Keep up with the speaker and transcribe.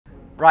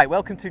Right,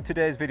 welcome to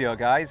today's video,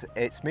 guys.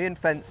 It's me and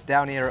Fents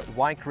down here at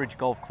Wike Ridge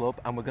Golf Club,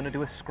 and we're going to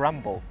do a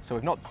scramble. So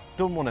we've not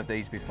done one of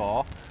these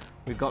before.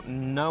 We've got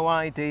no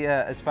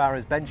idea as far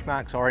as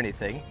benchmarks or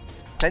anything.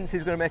 Fents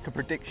is going to make a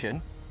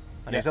prediction,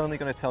 and he's only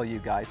going to tell you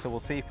guys, so we'll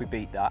see if we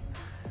beat that.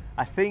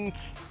 I think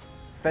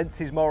Fents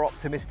is more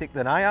optimistic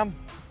than I am,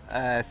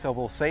 so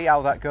we'll see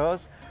how that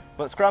goes.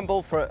 But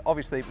scramble, for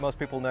obviously most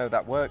people know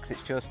that works.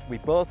 It's just we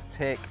both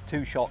take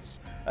 2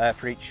 shots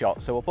for each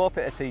shot. So we'll both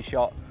hit a tee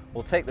shot,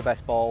 we'll take the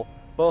best ball,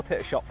 both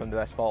hit a shot from the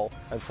best ball,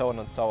 and so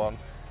on,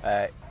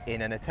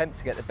 in an attempt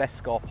to get the best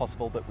score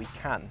possible that we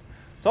can.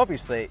 So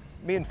obviously,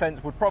 me and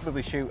Fents would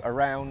probably shoot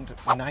around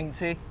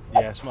 90.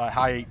 Yeah, something like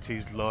high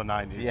 80s, low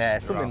 90s. Yeah,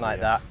 something like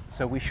that.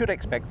 So we should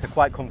expect to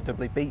quite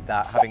comfortably beat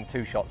that, having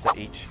 2 shots at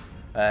each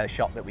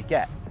shot that we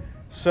get.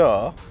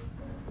 So,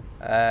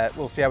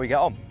 we'll see how we get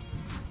on.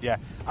 Yeah,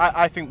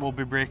 I think we'll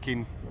be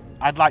breaking,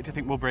 I'd like to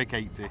think we'll break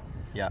 80.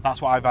 Yeah.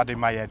 That's what I've had in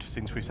my head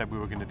since we said we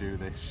were going to do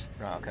this.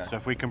 Right, okay. So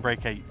if we can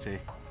break 80,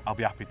 I'll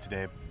be happy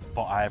today,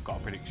 but I have got a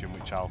prediction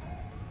which I'll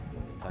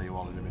tell you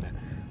all in a minute.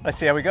 Let's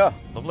see how we go.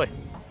 Lovely.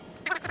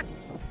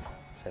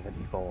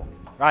 74.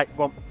 Right,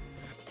 go on.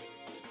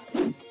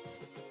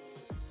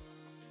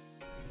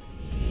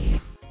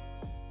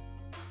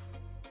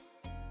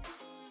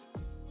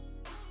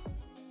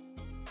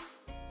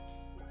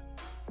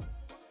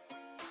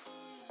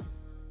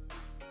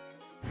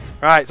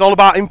 Right, it's all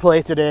about in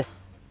play today,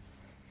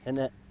 isn't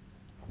it?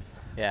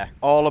 Yeah.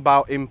 All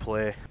about in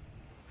play.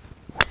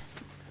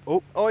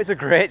 Oh, it's a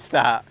great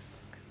start.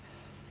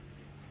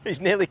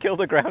 He's nearly killed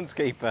the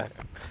groundskeeper.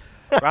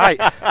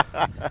 Right.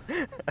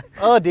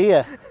 Oh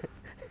dear.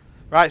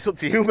 Right, it's up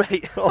to you,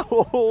 mate.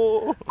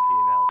 Oh.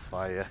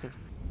 Fire.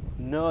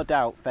 No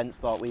doubt Fents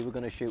thought we were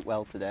going to shoot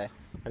well today.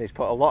 And he's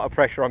put a lot of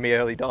pressure on me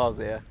early doors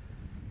here.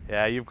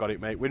 Yeah, you've got it,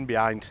 mate. Win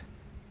behind.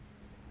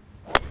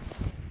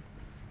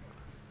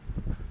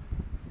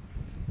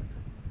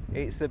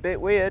 It's a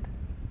bit weird.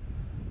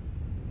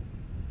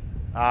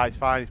 Ah, it's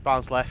fine. It's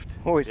bounced left.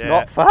 Oh, it's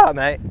not far,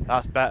 mate.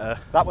 That's better.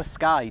 That was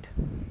skied.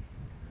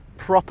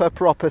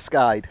 Proper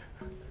skied.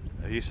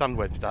 Have you sand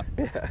wedged that?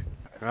 Yeah.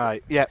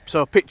 Right, yeah,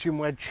 so pitching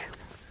wedge.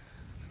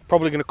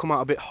 Probably going to come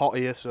out a bit hot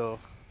here, so.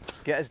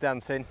 Let's get us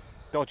dancing.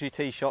 Dodgy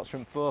tee shots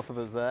from both of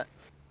us there.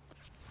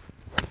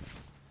 It's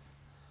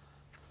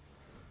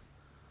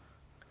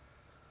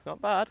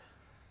not bad.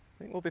 I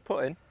think we'll be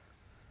putting.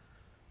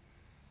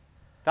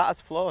 That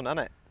has flown, hasn't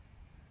it?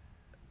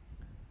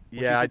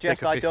 Would you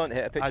suggest I don't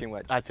hit a pitching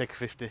wedge? I'd take a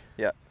 50.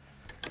 Yeah.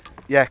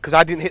 Yeah, because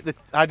I didn't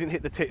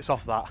hit the tits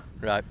off that.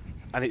 Right.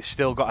 And it's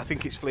still got, I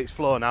think it's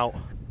flown out.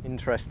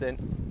 Interesting.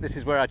 This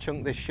is where I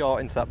chunked this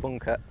short into that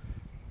bunker.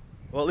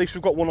 Well, at least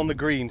we've got one on the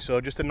green, so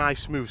just a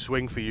nice smooth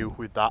swing for you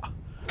with that.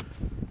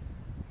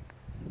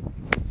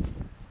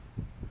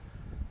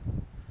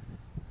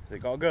 Has it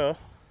got to go?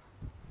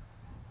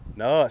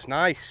 No, it's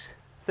nice.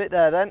 Sit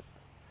there then.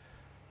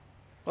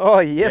 Oh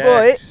yeah,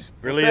 yes,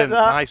 boy. Brilliant,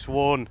 nice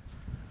one.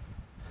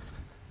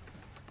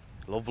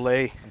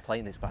 Lovely. I'm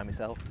playing this by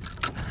myself.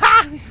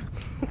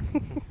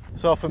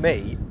 So for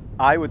me,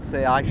 I would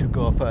say I should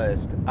go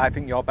first. I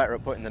think you're better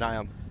at putting than I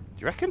am. Do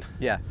you reckon?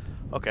 Yeah.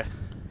 Okay.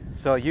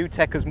 So you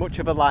take as much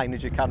of a line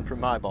as you can from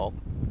my ball.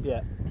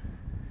 Yeah.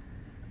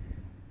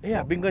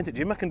 Yeah, I've been going to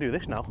gym, I can do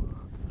this now.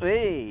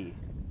 Hey!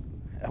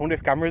 I wonder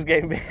if camera's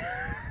getting me.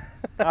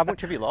 How much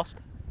have you lost?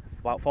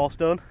 About 4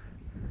 stone.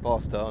 4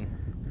 stone.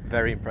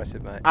 Very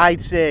impressive, mate.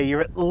 I'd say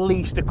you're at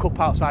least a cup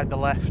outside the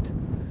left.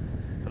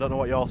 I don't know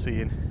what you're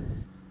seeing.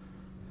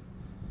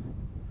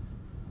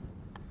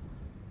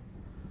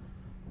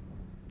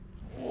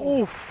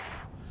 Oof.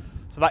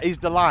 So that is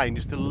the line,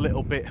 just a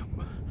little bit,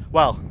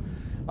 well,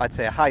 I'd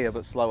say higher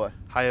but slower.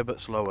 higher but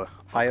slower.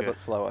 Higher but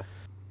slower.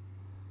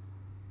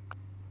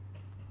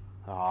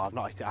 Oh, I've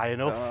not hit it high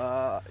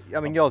enough. I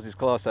mean, yours is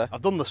closer.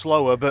 I've done the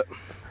slower, but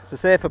It's a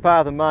safer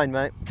par than mine,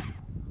 mate.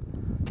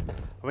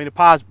 I mean, a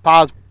par's a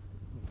par.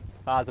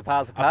 Par's a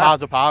par. A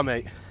par's a par,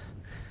 mate.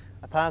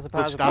 A par's a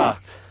par. Good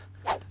start.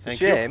 It's a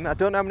shame. I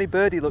don't know how many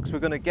birdie looks we're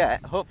going to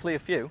get. Hopefully a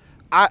few.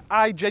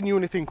 I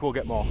genuinely think we'll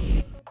get more.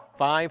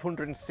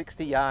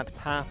 560 yard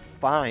par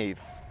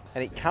 5.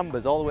 And it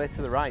cambers all the way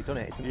to the right,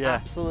 doesn't it? It's an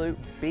absolute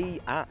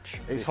biatch.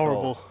 It's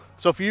horrible.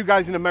 So for you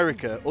guys in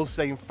America, us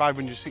saying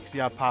 560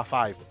 yard par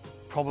 5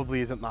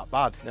 probably isn't that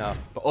bad. No.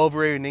 But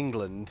over here in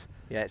England,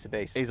 yeah, it's a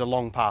beast. It's a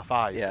long par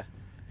 5. Yeah.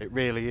 It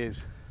really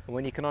is. And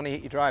when you can only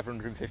hit your driver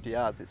 150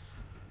 yards, it's...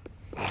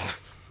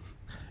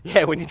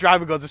 Yeah, when your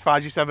driver goes as far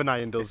as your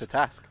 7-iron does. It's a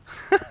task.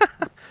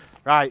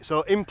 Right,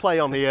 so in play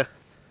on here,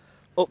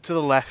 up to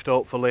the left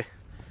hopefully.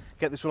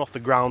 Get this one off the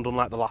ground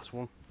unlike the last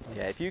one.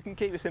 Yeah, if you can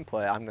keep this in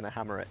play, I'm going to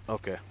hammer it.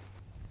 Okay.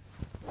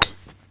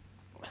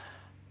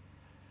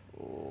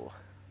 Oh.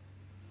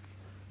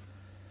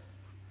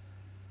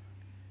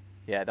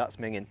 Yeah, that's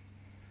minging.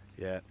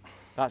 Yeah.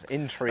 That's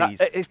in trees.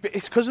 It's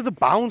because of the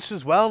bounce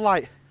as well,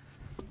 like,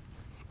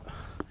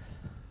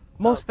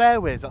 most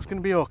fairways, that's going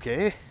to be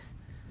okay.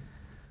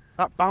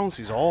 That bounce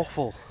is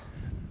awful.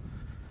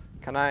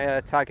 Can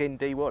I tag in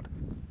D Wood?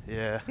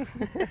 Yeah.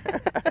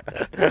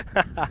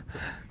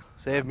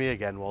 Save me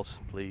again, Woz,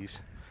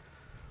 please.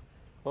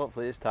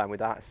 Hopefully this time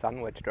without a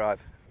sandwich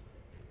drive.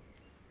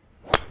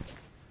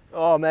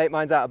 Oh mate,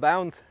 mine's out of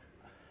bounds.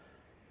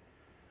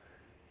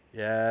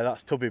 Yeah,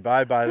 that's tubby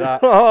bye-bye that.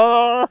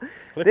 Oh,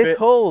 this it.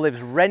 hole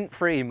lives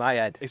rent-free in my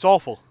head. It's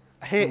awful.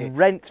 I hate it.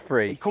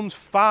 Rent-free. It comes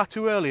far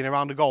too early in a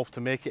round of golf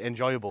to make it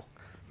enjoyable.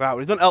 Right, well,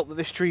 it doesn't help that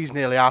this tree's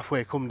nearly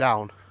halfway come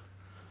down.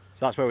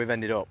 So that's where we've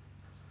ended up.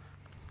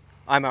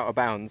 I'm out of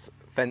bounds.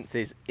 Fence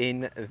is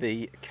in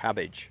the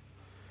cabbage.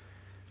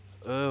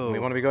 Oh. And we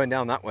want to be going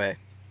down that way.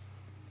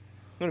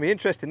 Going to be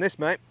interesting this,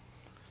 mate.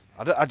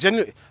 I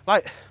genuinely,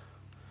 like,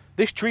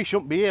 this tree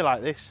shouldn't be here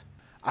like this.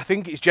 I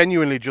think it's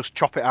genuinely just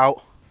chop it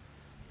out.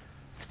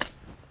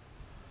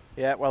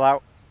 Yeah, well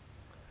out.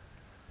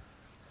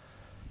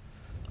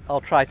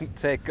 I'll try to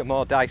take a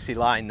more dicey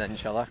line then,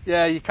 shall I?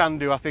 Yeah, you can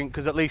do, I think,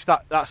 because at least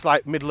that's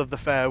like middle of the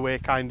fairway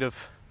kind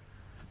of.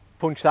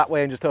 Punch that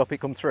way and just hope it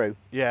comes through.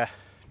 Yeah.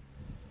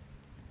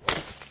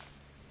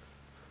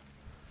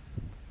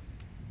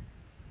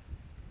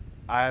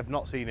 I have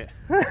not seen it.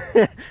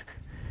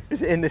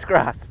 Is it in this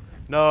grass?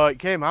 No, it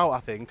came out, I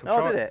think. I'm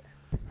sure. Did it?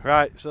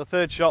 Right, so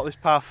third shot, this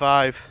par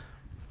 5.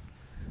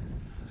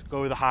 Let's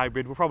go with a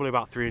hybrid. We're probably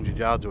about 300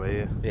 yards away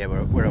here. Yeah,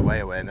 we're a way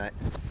away, mate.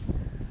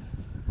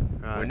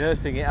 Right. We're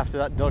nursing it after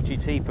that dodgy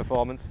tee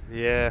performance.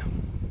 Yeah.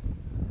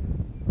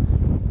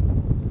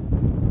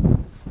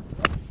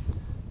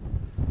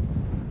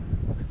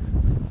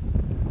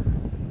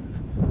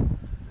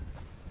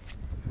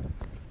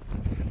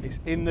 It's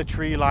in the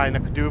tree line. I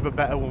could do with a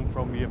better one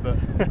from you, but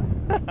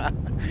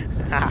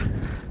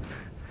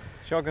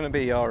Sure going to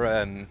be your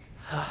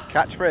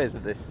catchphrase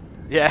of this,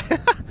 yeah.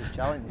 this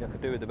challenge. I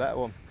could do with a better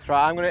one.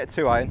 Right, I'm going to hit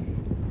a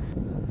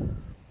 2-iron.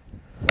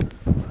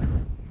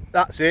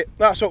 That's it.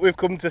 That's what we've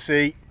come to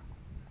see.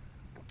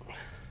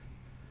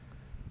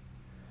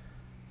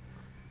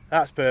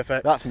 That's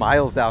perfect. That's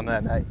miles down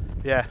there, mate.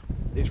 Yeah,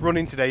 it's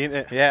running today, isn't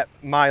it? Yeah,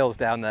 miles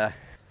down there.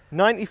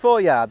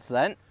 94 yards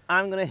then.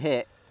 I'm going to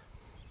hit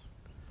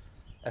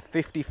a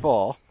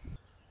 54.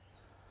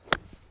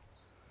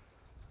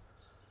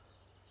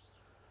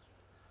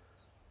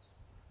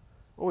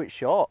 Oh, it's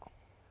short.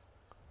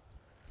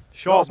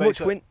 Short, Not as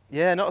much wind.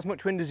 Yeah, not as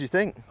much wind as you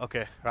think.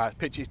 Okay, right.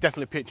 Pitch. It's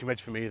definitely pitching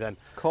wedge for me then.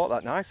 Caught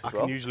that nice I as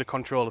well. can usually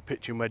control a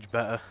pitching wedge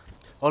better.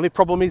 Only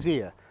problem is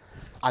here,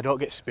 I don't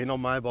get spin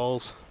on my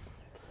balls.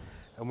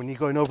 And when you're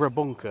going over a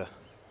bunker,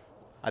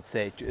 I'd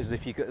say as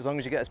long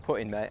as you get us put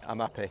in, mate, I'm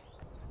happy.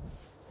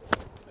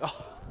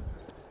 oh,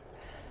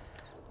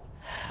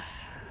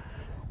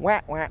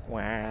 Wah, wah,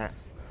 wah.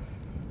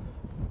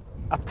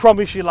 I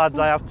promise you lads,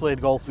 I have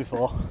played golf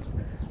before.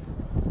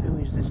 Who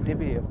is this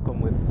divvy I've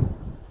come with?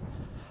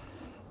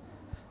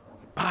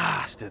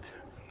 Bastard.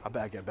 I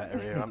better get better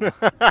here, haven't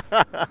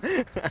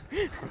I?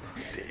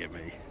 Dear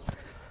me.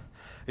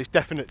 It's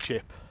definite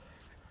chip.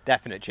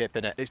 Definite chip,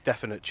 innit? It's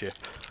definite chip.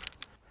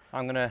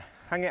 I'm going to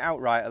hang it out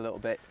right a little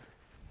bit.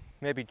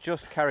 Maybe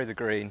just carry the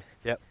green.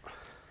 Yep.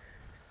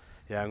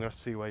 Yeah, I'm going to have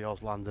to see where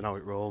yours lands and how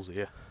it rolls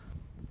here.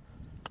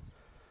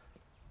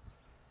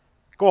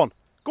 Go on.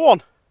 Go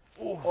on.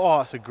 Oh,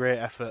 that's a great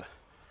effort.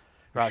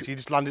 Right, so you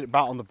just landed it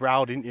back on the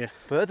brow, didn't you?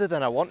 Further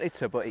than I wanted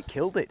to, but it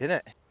killed it,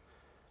 didn't it?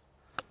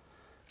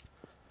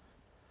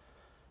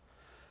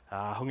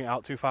 Hung it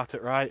out too far to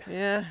the right.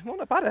 Yeah, not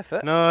a bad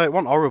effort. No, it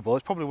wasn't horrible.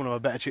 It's probably one of my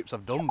better chips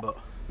I've done, but...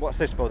 What's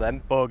this for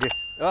then? Bogey.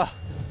 Oh,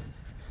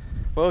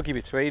 bogey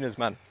between us,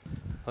 man.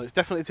 Well, it's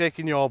definitely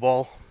taking your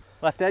ball.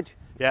 Left edge?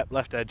 Yep,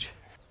 left edge.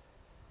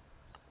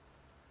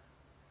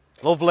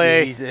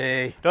 Lovely.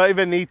 Easy. Don't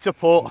even need to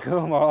put.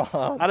 Come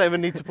on. I don't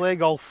even need to play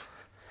golf.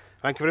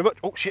 Thank you very much.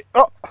 Oh, shit.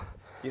 Oh.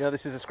 You know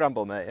this is a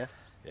scramble, mate,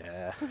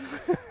 yeah? Yeah.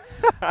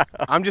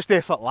 I'm just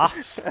here for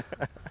laughs.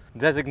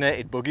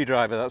 Designated buggy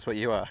driver, that's what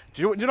you are.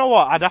 Do you know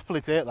what? I'd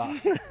happily take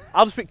that.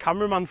 I'll just be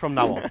cameraman from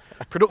now on.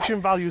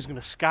 Production value is going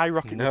to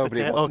skyrocket.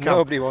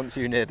 Nobody wants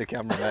you near the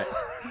camera,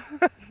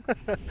 mate.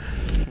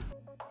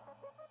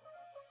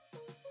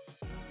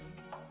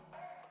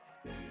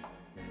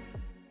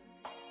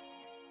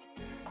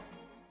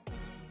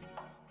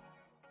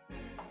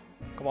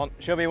 Come on,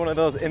 show me one of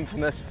those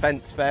infamous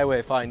fence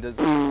fairway finders.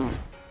 They're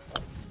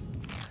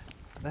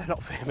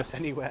not famous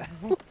anywhere.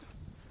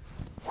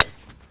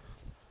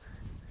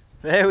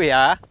 There we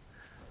are.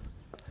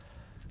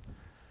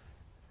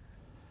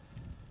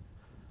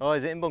 Oh,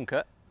 is it in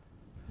bunker?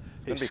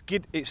 It's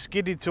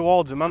skidded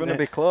towards them, It's hasn't going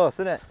to it? be close,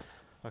 isn't it?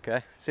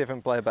 Okay, see if I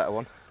can play a better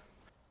one.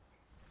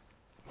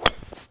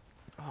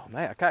 Oh,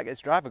 mate, I can't get this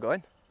driver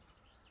going.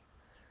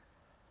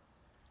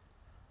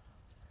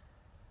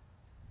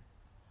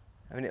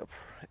 I mean,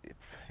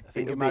 I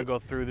think it might go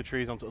through the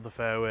trees onto the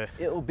fairway.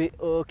 It'll be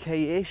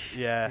okay-ish.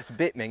 Yeah. It's a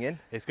bit minging.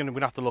 We're going to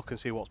have to look and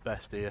see what's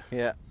best here.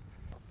 Yeah.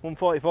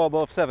 144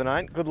 above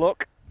 7-iron. Good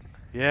luck.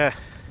 Yeah.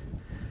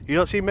 You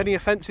don't see many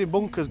offensive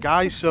bunkers,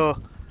 guys,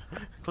 so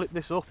clip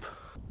this up.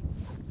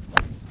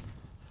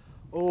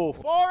 Oh,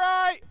 all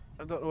right.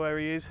 I don't know where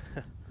he is.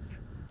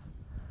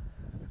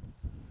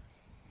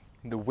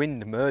 The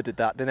wind murdered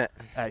that, didn't it?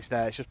 It's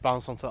there. It's just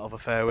bounced on top of a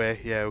fairway.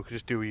 Yeah, we could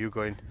just do with you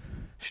going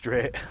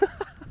straight.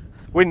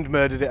 Wind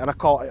murdered it and I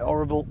caught it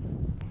horrible.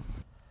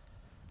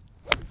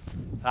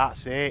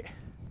 That's it.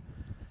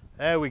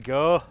 There we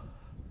go.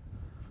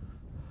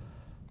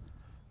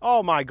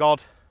 Oh my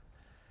God.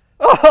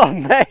 Oh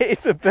mate,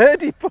 it's a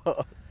birdie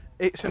putt.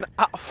 It's an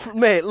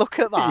mate, look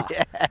at that.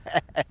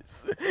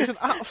 Yes. It's an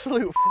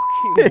absolute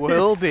fucking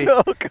worldie.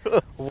 So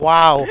good.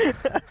 Wow. Here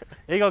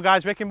you go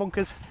guys, raking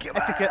bunkers.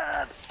 Etiquette.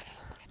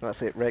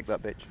 That's it, rake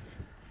that bitch.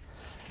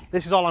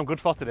 This is all I'm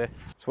good for today.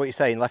 So what are you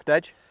saying, left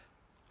edge?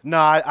 No,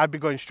 I'd be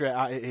going straight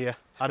at it here.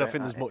 I don't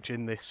think there's much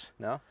in this.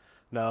 No?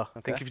 No,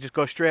 I think if you just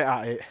go straight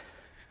at it.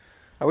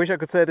 I wish I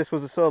could say this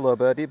was a solo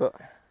birdie, but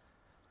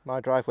my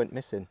drive went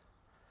missing.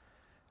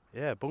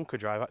 Yeah, bunker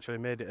drive actually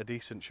made it a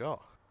decent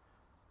shot.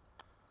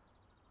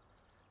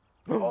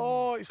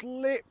 Oh, it's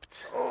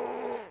lipped.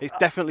 It's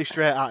definitely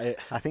straight at it.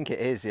 I think it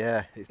is,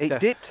 yeah. It's It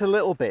dipped a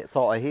little bit,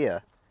 sort of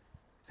here.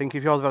 I think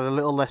if yours had a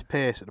little less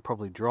pace, it'd have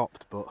probably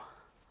dropped, but...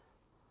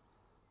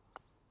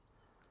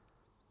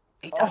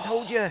 I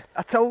told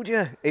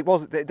you. It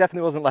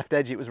definitely wasn't left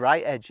edge, it was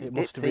right edge. It It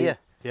must must have have been.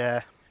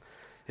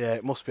 Yeah,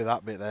 it must be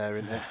that bit there,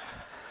 isn't it?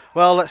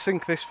 Well, let's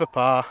sink this for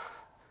par.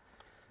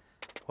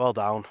 Well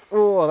down.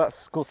 Oh,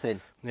 that's gutting.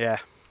 Yeah.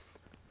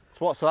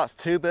 So that's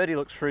 2 birdie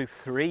looks through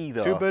 3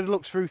 though. 2 birdie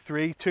looks through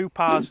 3, 2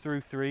 pars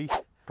through 3.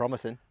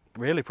 Promising.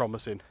 Really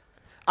promising.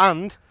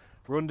 And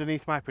we're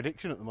underneath my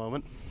prediction at the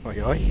moment.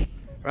 Oi, oi.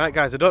 Right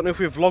guys, I don't know if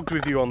we've vlogged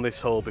with you on this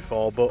hole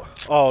before, but...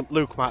 Oh,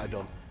 Luke might have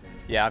done.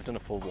 Yeah, I've done a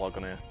full vlog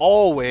on it.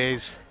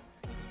 Always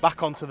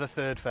back onto the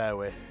 3rd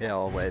fairway. Yeah,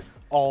 always.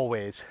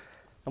 Always.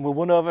 And we're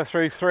 1 over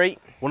through 3.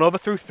 1 over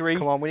through 3.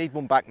 Come on, we need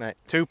one back, mate.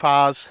 2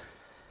 pars.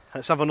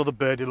 Let's have another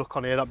birdie look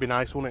on here, that'd be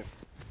nice, wouldn't it?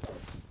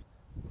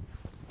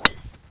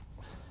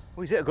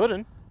 Oh, is it a good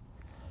one?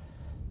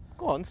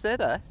 Go on, stay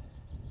there.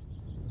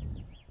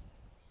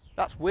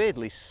 That's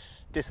weirdly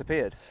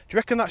disappeared. Do you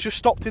reckon that's just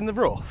stopped in the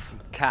rough?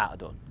 Can't have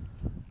done.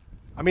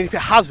 I mean, if it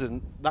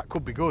hasn't, that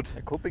could be good.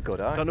 It could be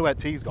good, I aye. don't know where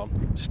tea's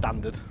gone.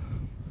 Standard.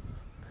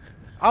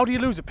 How do you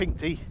lose a pink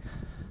tee?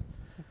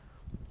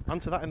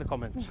 Answer that in the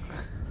comments.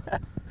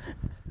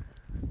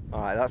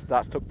 All right,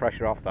 that's took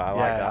pressure off that. I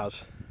Yeah, like it that.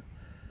 has.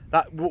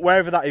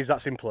 Wherever that is,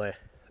 that's in play.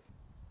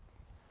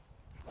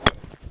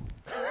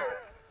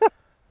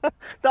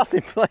 That's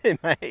in play,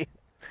 mate.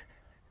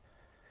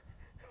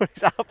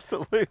 It's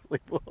absolutely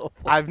woeful.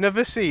 I've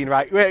never seen,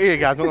 right, wait here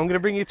guys, I'm going to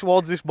bring you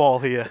towards this ball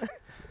here.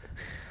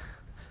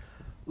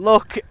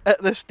 Look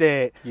at the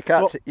state. You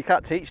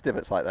can't teach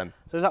divots like them.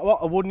 So is that what,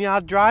 a 1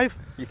 yard drive?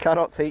 You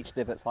cannot teach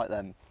divots like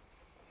them.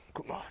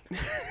 Come on.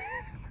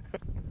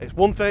 It's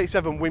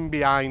 137 wind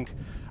behind.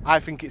 I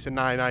think it's a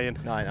 9 iron.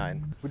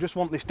 9-9. We just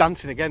want this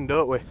dancing again,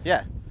 don't we?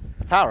 Yeah.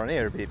 Power on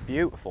here would be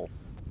beautiful.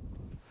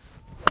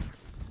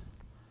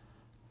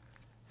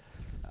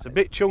 It's a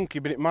bit chunky,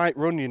 but it might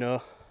run, you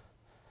know.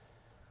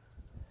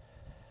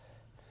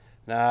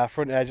 Nah,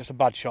 front edge, just a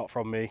bad shot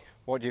from me.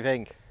 What do you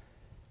think?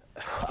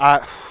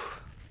 I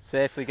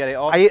Safely get it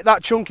on? hit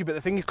that chunky, but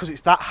the thing is, because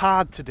it's that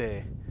hard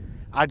today,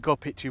 I'd go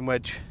pitching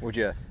wedge. Would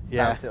you?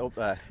 Yeah. Bounce it up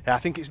there. Yeah, I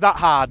think it's that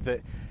hard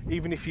that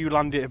even if you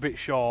land it a bit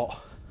short.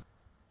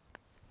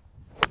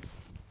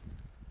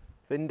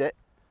 Thinned it.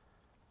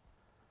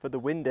 For the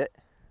wind it.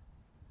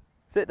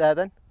 Sit there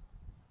then.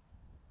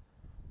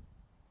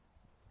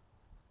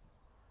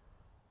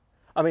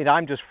 I mean,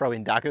 I'm just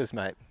throwing daggers,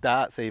 mate.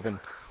 Darts even.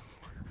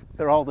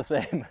 They're all the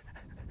same.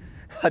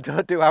 I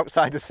don't do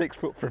outside of 6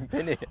 foot from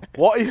pin here.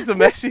 What is the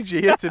message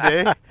here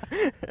today?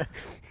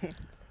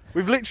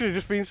 We've literally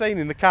just been saying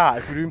in the car,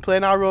 if we'd been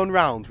playing our own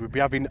rounds, we'd be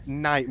having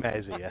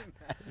nightmares here.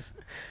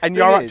 And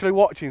you're actually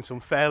watching some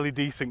fairly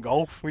decent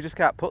golf. We just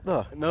can't put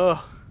though. No.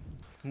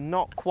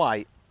 Not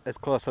quite as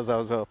close as I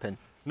was hoping.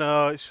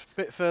 No, it's a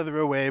bit further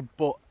away,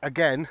 but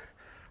again,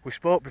 we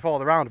spoke before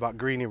the round about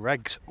greening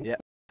regs. Yeah.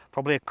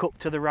 Probably a cup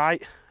to the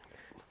right.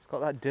 It's got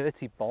that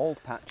dirty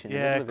bald patch in the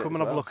Yeah, middle of it come as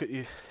and have a well. look at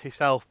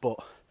yourself, but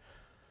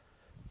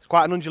it's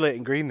quite an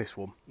undulating green, this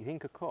one. You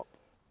think a cup?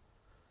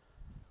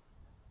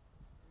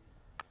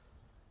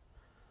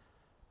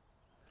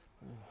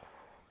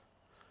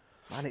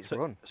 Man, it's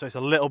run. So it's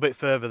a little bit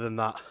further than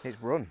that.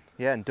 It's run.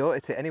 Yeah, and don't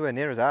hit it anywhere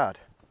near as hard.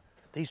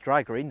 These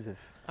dry greens have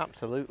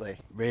absolutely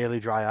Really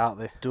dry, aren't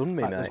they? done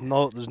me, Like,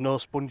 mate. there's no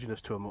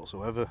sponginess to them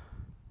whatsoever.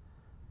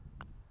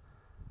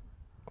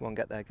 Come on,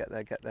 get there, get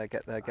there, get there,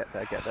 get there, get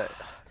there, get there.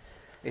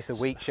 It's a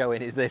weak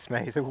showing, is this,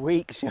 mate? It's a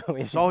weak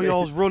showing. Saw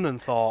yours run and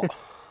thought,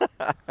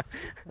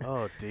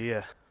 oh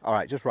dear. All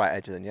right, just right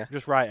edge then, yeah?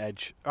 Just right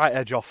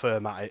edge off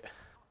firm at it.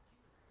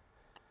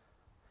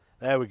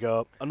 There we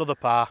go, another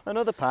par.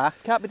 Another par.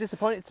 Can't be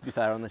disappointed, to be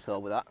fair, on this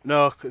hole with that.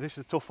 No, this is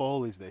a tough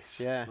hole, is this?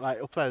 Yeah.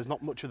 Like up there, there's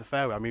not much of the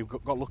fairway. I mean,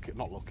 we've got lucky,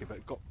 not lucky, but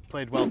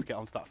played well to get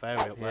onto that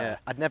fairway up there.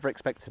 I'd never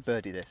expect to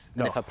birdie this.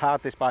 And No. if I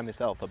parred this by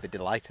myself, I'd be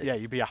delighted. Yeah,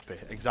 you'd be happy,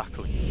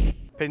 exactly.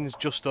 Pin's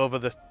just over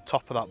the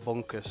top of that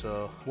bunker,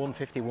 so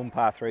 151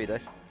 par 3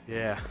 this.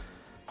 yeah.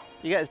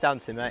 You get us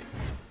dancing, mate.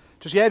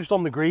 Just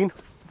on the green.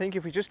 I think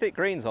if we just hit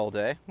greens all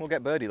day, we'll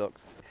get birdie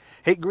looks.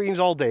 Hit greens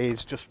all day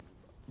is just,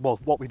 well,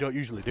 what we don't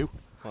usually do.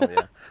 Oh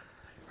yeah.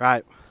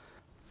 Right.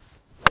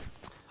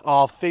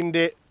 Oh, I've thinned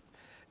it.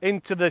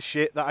 into the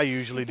shit that I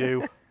usually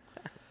do.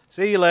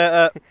 See you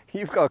later.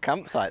 You've got a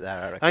campsite there,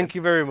 I reckon. Thank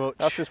you very much.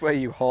 That's just where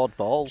you hoard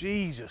balls.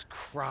 Jesus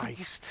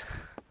Christ.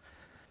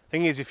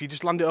 Thing is, if you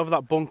just land it over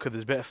that bunker,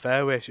 there's a bit of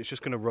fairway, so it's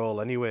just going to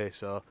roll anyway,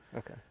 so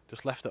Okay.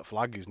 just left that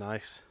flag is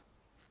nice.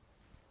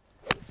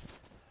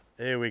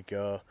 Here we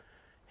go.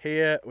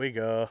 Here we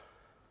go.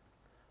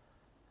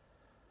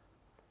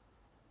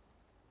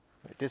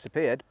 It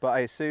disappeared, but I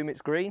assume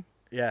it's green.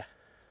 Yeah.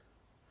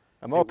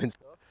 I'm hoping so.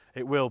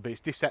 It will be.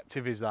 It's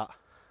deceptive, is that?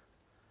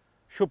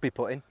 Should be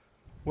putting.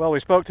 Well, we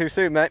spoke too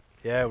soon, mate.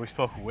 Yeah, we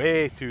spoke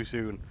way too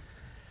soon.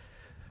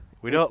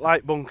 We don't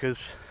like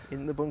bunkers.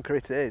 In the bunker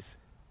it is.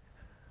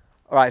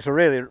 All right, so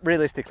really,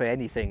 realistically,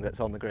 anything that's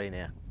on the green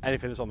here.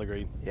 Anything that's on the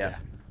green. Yeah.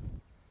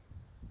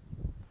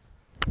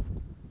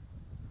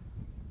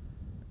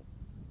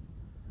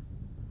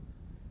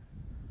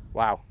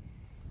 Wow.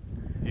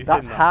 You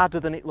That's think that? harder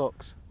than it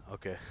looks.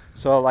 Okay.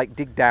 So, like,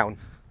 dig down.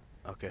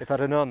 Okay. If I'd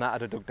have known that,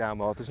 I'd have dug down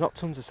more. There's not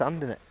tons of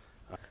sand in it.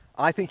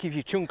 I think if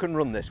you chunk and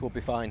run this, we'll be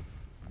fine.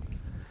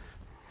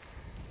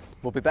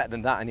 We'll be better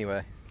than that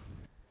anyway.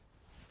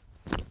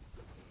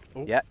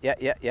 Ooh. Yeah.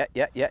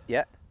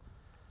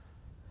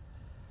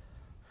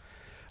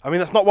 I mean,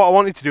 that's not what I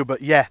wanted to do,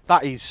 but yeah,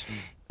 that is.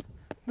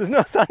 There's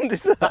no sand,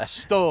 is there? That's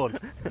stone.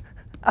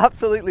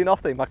 Absolutely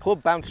nothing. My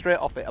club bounced straight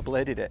off it. I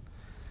bladed it.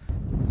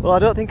 Well, I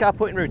don't think our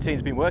putting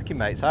routine's been working,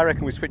 mate, so I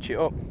reckon we switch it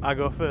up. I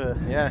go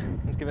first. Yeah,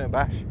 let's give it a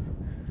bash.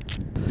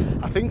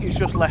 I think it's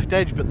just left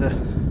edge, but the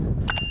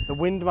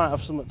wind might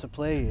have something to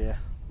play here.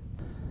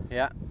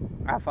 Yeah.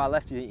 How far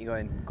left do you think you're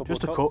going?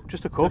 Just a cups? cup.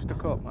 Just a cup. Just a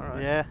cup, all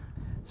right. Yeah.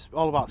 It's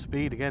all about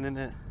speed again, isn't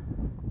it?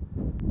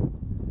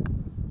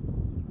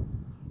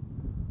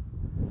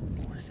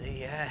 See,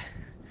 yeah.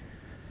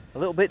 A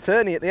little bit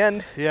turny at the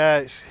end.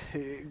 Yeah,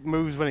 it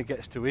moves when it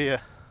gets to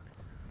here.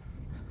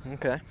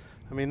 Okay.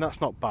 I mean, that's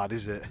not bad,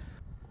 is it?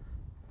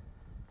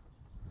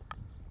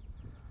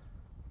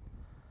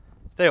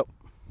 Stay up.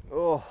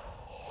 Oh.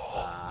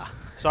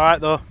 It's all right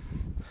though.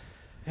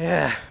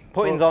 Yeah.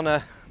 Putting's on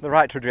the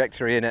right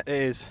trajectory, innit? It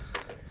is.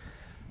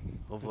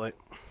 Lovely.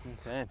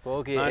 Okay,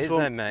 bogey Nice it is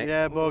one. then, mate.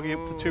 Yeah, bogey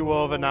up to 2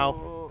 over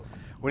now.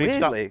 We need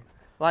to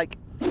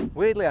Weirdly,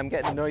 weirdly, I'm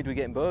getting annoyed with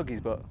getting bogeys,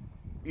 but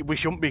we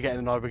shouldn't be getting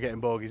annoyed with getting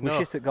bogeys. we're No.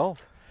 shit at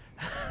golf.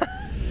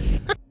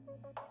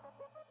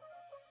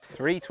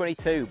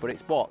 322, but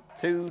it's what?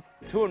 200,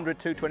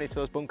 220 to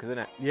those bunkers, isn't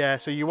it? Yeah,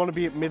 so you want to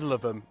be at middle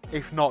of them,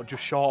 if not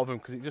just short of them,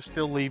 because it just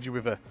still leaves you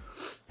with a,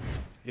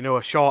 you know,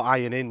 a short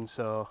iron in.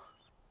 So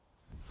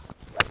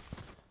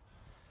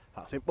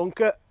that's it,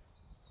 bunker.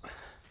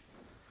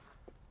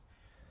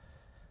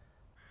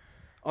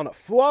 On a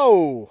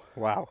whoa!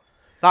 Wow.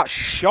 That's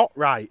shot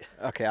right.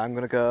 Okay, I'm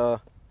gonna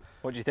go.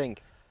 What do you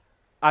think?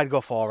 I'd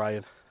go 4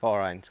 iron. 4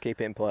 irons.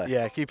 Keep it in play.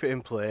 Yeah, keep it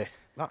in play.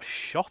 That's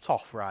shot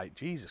off right.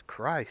 Jesus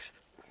Christ.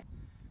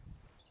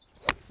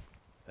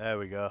 There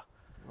we go.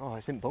 Oh,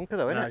 it's in bunker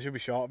though, isn't Nah, it? it should be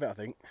short of it, I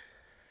think.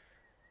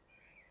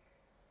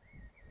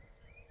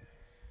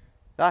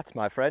 That,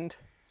 my friend,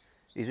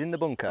 is in the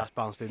bunker. That's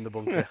bounced in the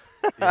bunker.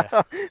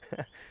 Yeah.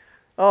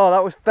 Oh,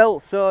 that was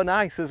felt so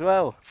nice as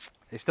well.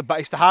 It's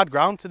the hard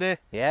ground today.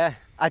 Yeah,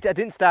 I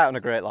didn't start on a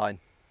great line.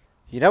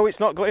 You know it's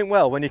not going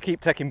well when you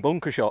keep taking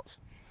bunker shots.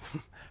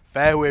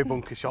 Fairway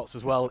bunker shots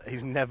as well.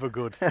 He's never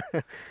good.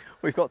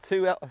 We've got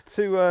two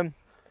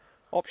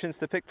options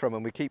to pick from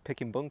and we keep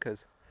picking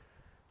bunkers.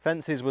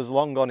 Fences was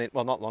long gone,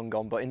 well not long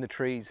gone, but in the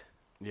trees.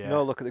 Yeah.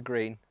 No look at the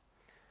green.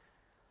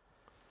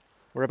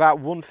 We're about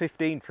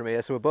 115 from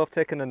here, so we're both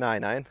taking a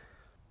 9 iron.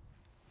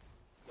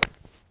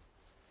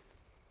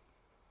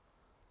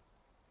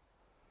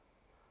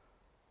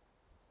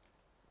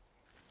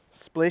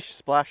 Splish,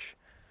 splash.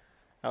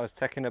 I was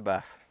taking a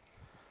bath.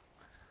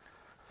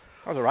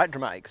 That was a right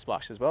dramatic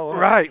splash as well, wasn't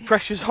it? Right,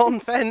 pressure's on,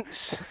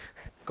 Fence.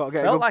 Got to get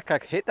a Felt good... like I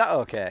hit that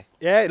okay.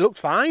 Yeah, it looked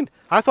fine.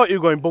 I thought you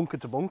were going bunker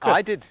to bunker.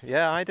 I did,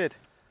 yeah, I did.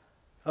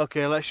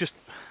 Okay, let's just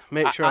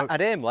make sure.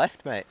 I'd aim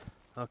left, mate.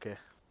 Okay.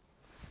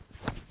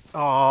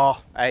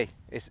 Oh. Hey,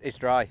 it's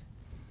dry.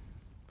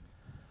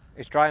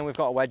 It's dry and we've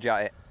got a wedge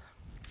at it.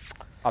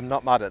 I'm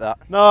not mad at that.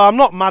 No, I'm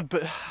not mad,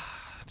 but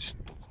just.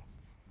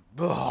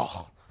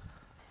 Oh.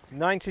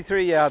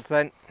 93 yards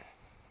then.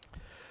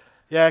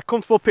 Yeah,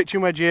 comfortable pitching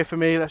wedge here for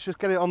me. Let's just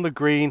get it on the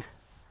green.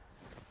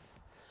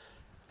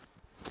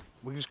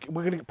 We're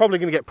probably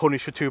gonna get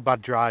punished for 2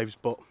 bad drives,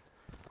 but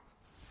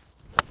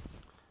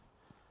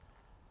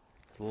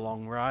it's a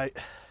long right.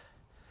 I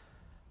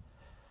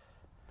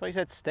thought you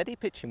said steady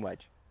pitching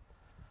wedge.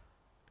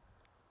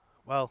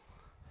 Well,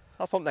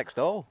 That's up next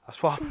door.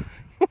 that's what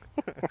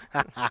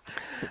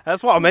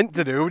that's what I meant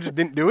to do. We just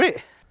didn't do it.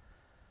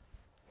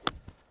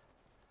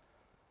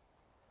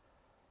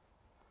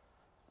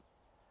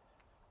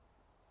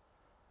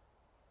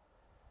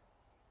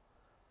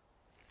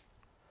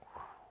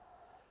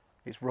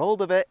 It's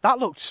rolled a bit. That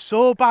looked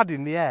so bad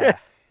in the air.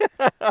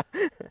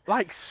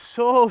 Like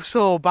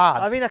so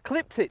bad. I mean, I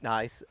clipped it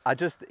nice.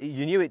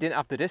 You knew it didn't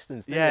have the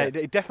distance, didn't yeah, you?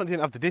 it definitely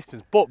didn't have the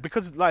distance. But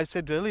because, like I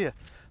said earlier,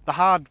 the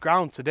hard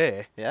ground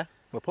today, Yeah,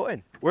 we're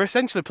putting. we're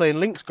essentially playing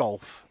links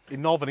golf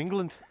in Northern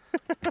England.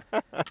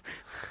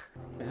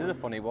 This is a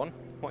funny one.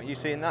 What are you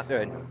seeing that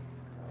doing?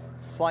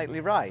 Slightly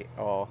right,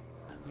 or?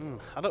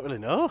 I don't really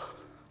know.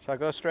 Shall I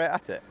go straight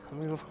at it?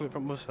 Let me look at it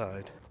from the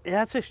side.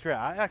 Yeah, I'd say straight.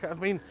 I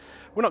mean,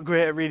 we're not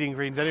great at reading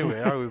greens anyway,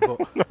 are we? But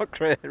We're not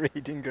great at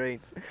reading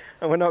greens,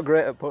 and we're not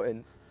great at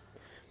putting.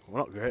 we're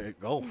not great at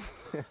golf.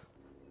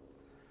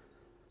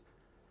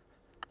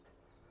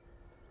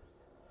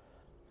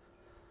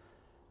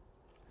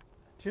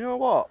 Do you know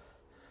what?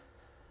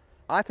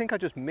 I think I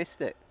just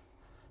missed it.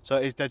 So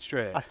it is dead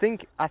straight. I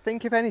think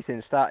if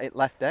anything, start at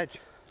left edge.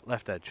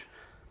 Left edge.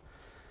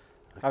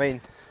 I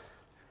mean,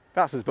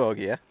 that's as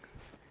bogey, yeah?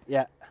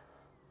 Yeah.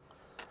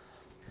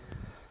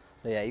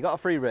 So yeah, you got a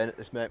free rein at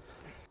this, mate.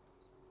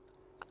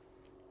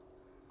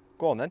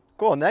 Go on then,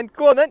 go on then,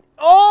 go on then.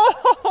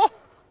 Oh!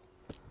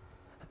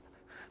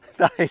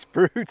 That is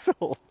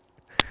brutal.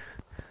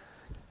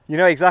 You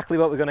know exactly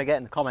what we're going to get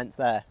in the comments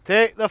there.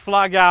 Take the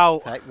flag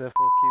out. Take the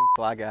fucking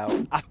flag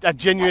out. I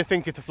genuinely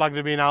think if the flag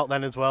had been out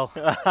then as well.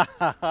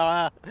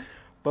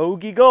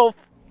 Bogey golf.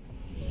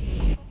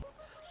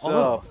 So,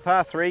 Oh.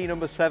 par 3,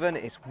 number 7,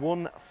 it's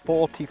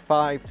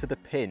 145 to the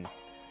pin.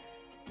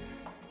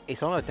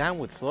 It's on a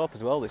downward slope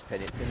as well, this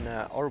pin. It's in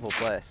a horrible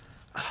place.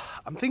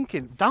 I'm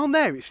thinking, down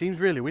there it seems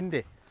really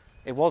windy.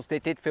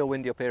 It did feel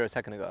windy up here a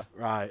second ago.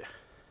 Right.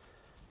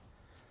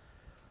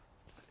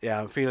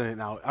 Yeah, I'm feeling it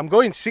now. I'm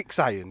going 6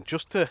 iron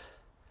just to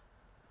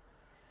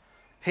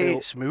hit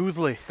it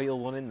smoothly. Feel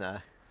one in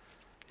there.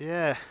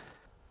 Yeah.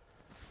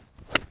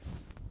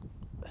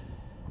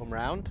 Come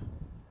round.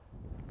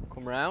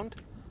 Come round.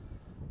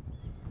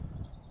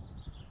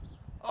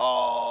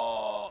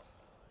 Oh!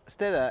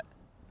 Stay there.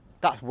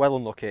 That's well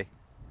unlucky.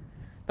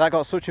 That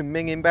got such a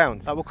minging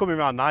bounce. That was coming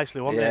around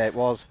nicely, wasn't Yeah, it? it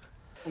was.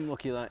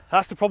 Unlucky that.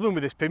 That's the problem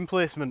with this pin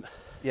placement.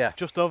 Yeah.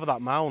 Just over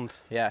that mound.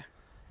 Yeah.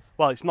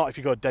 Well, it's not if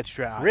you go dead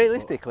straight at it,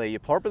 Realistically, you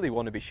probably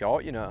want to be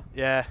short, you know. but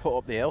yeah. Put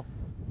up the hill.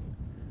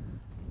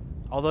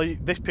 Although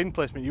this pin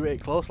placement, you hit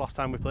it close last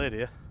time we played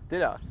here.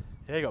 Did I?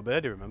 Yeah, you got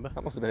birdie, remember?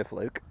 That must have been a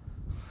fluke.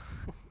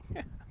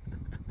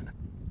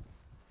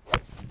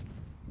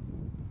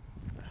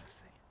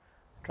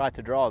 Tried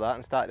to draw that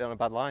and started on a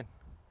bad line.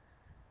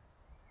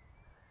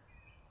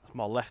 That's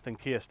more left than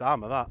Keir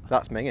Starmer, that.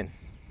 That's minging.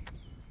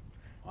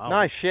 Wow.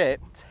 Nice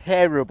shape,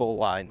 terrible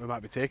line. We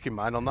might be taking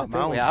mine on that I think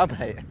mound. we are,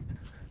 mate. Do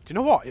you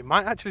know what? It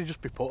might actually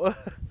just be putter.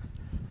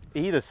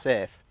 Either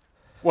safe.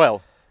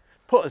 Well,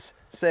 putter's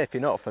safe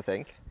enough, I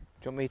think.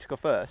 Do you want me to go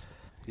first?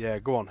 Yeah,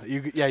 go on.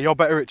 Yeah, you're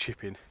better at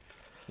chipping.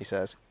 He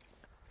says.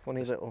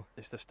 Funny little.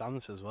 It's the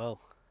stance as well.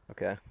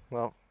 Okay,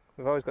 well,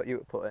 we've always got you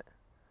to put it.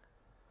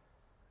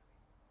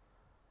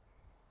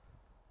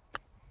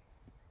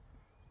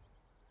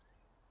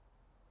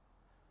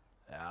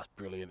 Yeah, that's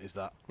brilliant, is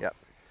that? Yep.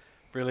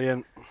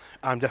 Brilliant.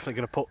 I'm definitely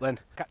going to put then.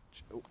 Catch.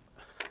 Oh.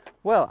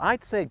 Well,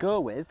 I'd say go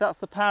with, that's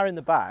the par in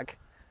the bag.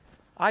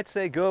 I'd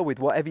say go with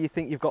whatever you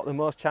think you've got the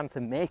most chance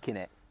of making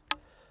it.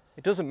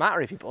 It doesn't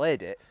matter if you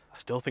played it. I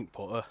still think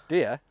putter. Do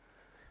you?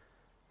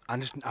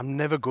 I'm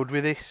never good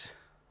with this.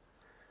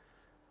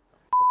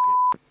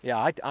 Fuck it.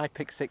 Yeah, I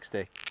pick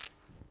 60.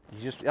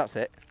 That's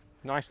it.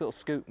 Nice little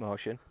scoop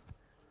motion.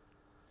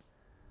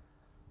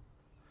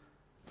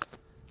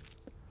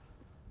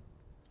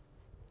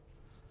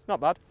 Not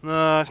bad.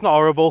 No, it's not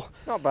horrible.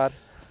 Not bad.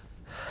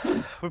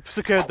 We've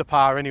secured the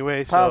par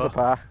anyway. Par's so a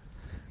par.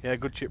 Yeah,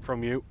 good chip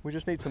from you. We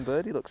just need some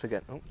birdie looks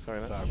again. Oh,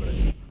 sorry, mate. Sorry,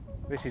 buddy.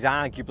 This is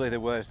arguably the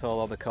worst hole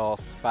on the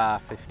course, par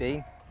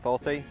 15,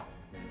 14.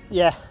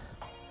 Yeah,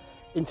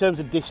 in terms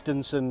of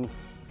distance, and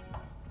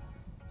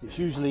it's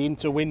usually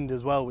into wind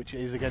as well, which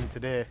it is again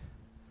today.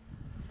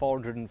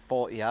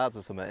 440 yards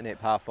or something, isn't it?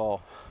 Par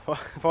 4.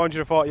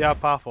 440 yard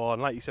par 4,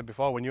 and like you said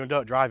before, when you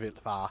don't drive it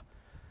far,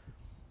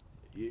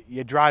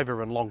 your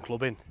driver and long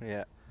clubbing.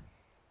 Yeah.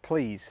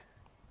 Please.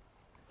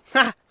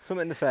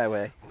 Something in the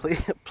fairway.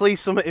 Please,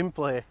 summit in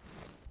play.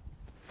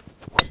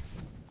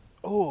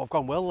 Oh, I've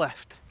gone well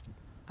left.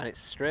 And it's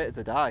straight as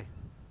a die.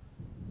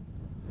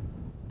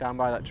 Down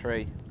by that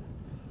tree.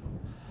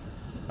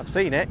 I've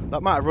seen it.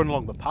 That might have run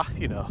along the path,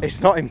 you know. It's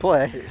not in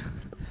play.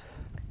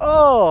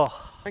 Oh!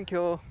 Thank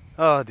you.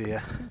 Oh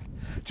dear.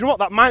 Do you know what?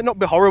 That might not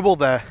be horrible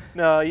there.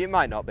 No, you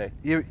might not be.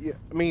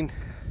 I mean,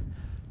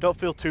 don't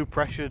feel too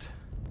pressured.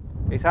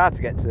 It's hard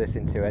to get to this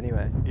into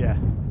anyway. Yeah.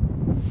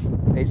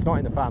 It's not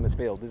in the farmer's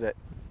field, is it?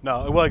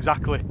 No, well,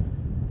 exactly.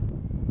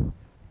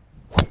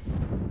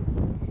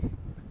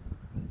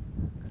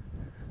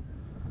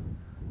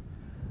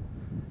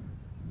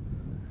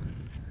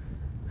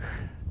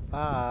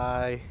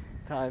 Bye.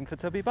 Time for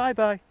Tubby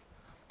bye-bye.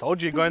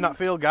 Told you, go in that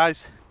field,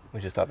 guys. We're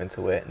just having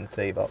to wait in the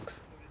tee box.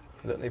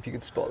 I don't know if you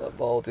could spot that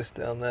ball just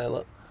down there,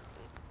 look.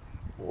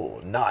 Oh,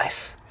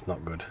 nice. It's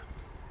not good.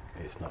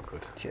 It's not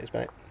good. Cheers,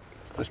 mate.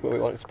 It's just where we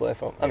wanted to play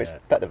from. I mean, it's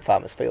better than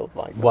farmer's field,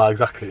 like. Well,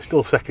 exactly. It's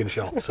still second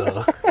shot,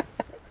 so.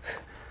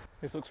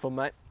 This looks fun,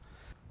 mate.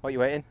 What are you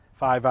waiting?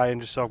 5 iron,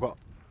 just so I've got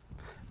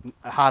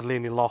hardly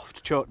any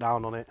loft, choke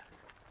down on it.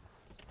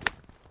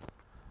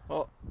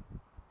 Oh.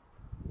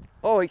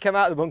 Oh, he came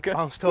out of the bunker.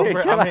 Bounced over He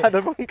it, came hasn't out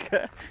of the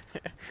bunker.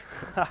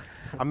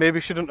 I maybe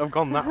shouldn't have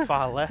gone that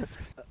far left.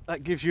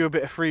 That gives you a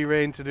bit of free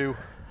rein to do.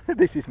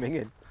 This is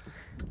minging.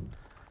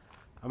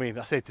 I mean,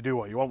 I say to do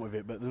what you want with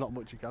it, but there's not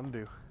much you can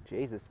do.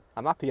 Jesus,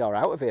 I'm happy you're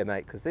out of here,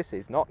 mate, because this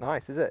is not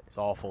nice, is it? It's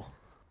awful.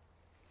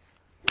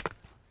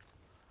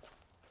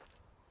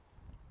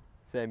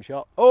 Same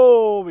shot.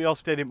 Oh, we all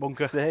stayed in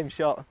bunker. Same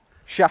shot.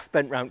 Shaft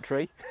bent round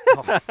tree.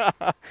 Oh.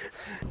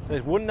 So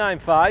it's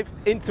 195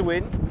 into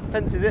wind.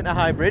 Fence is in a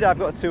hybrid. I've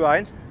got a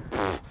 2-iron.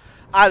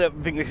 I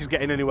don't think this is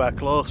getting anywhere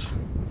close.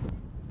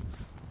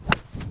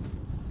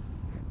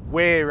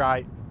 Way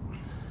right.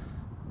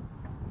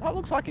 That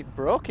looks like it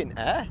broke in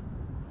air.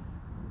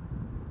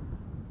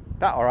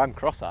 That or I'm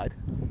cross-eyed.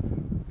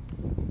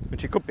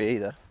 Which it could be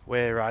either.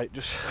 Way right.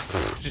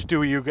 Just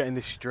do you getting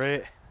this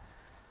straight.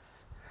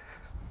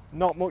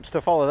 Not much to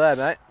follow there,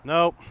 mate.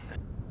 No.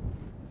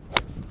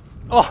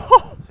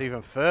 Oh! It's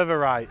even further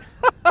right.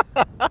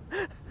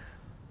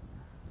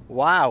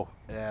 Wow.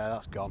 Yeah,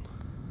 that's gone.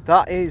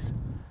 That is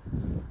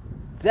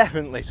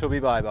definitely tubby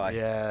bye-bye.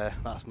 Yeah,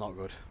 that's not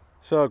good.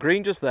 So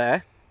green just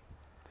there.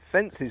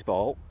 Fence's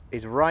ball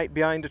is right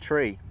behind a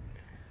tree.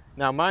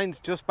 Now mine's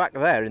just back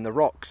there in the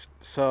rocks,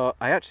 so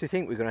I actually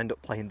think we're going to end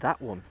up playing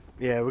that one.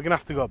 Yeah, we're going to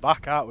have to go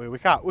back, aren't we? We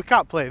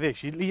can't play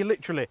this. You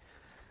literally,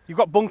 you've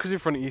got bunkers in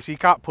front of you, so you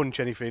can't punch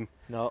anything.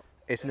 No,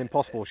 it's an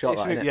impossible shot,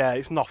 that, isn't it? Yeah,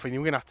 it's nothing.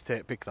 You're going to have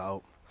to pick that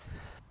up.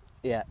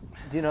 Yeah.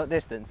 Do you know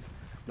distance?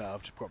 No,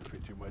 I've just got a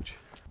pitching wedge.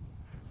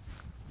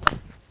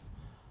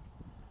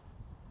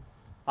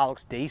 That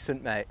looks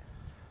decent, mate.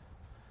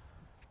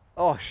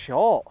 Oh,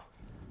 short.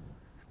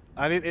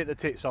 I didn't hit the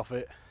tits off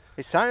it.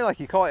 It sounded like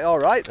you caught it all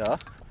right, though.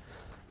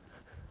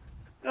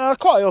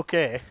 Quite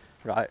okay.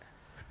 Right.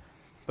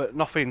 But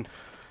nothing.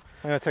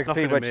 I'm going to take a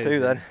Nothing P wedge too,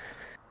 amazing. then.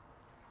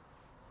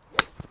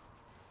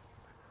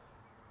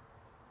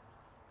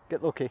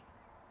 Get lucky.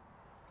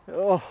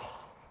 Oh.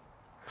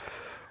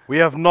 We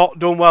have not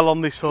done well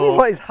on this hole.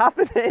 What is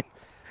happening?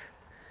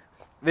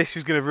 This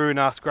is going to ruin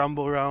our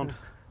scramble round.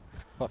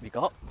 What have you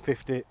got?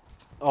 50.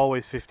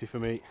 Always 50 for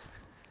me.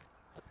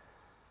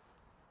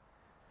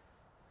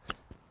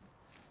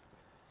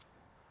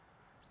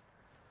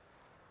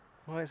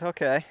 Well, it's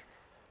okay.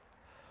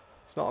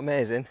 It's not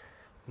amazing.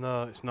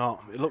 No, it's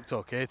not. It looked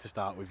okay to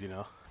start with, you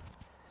know.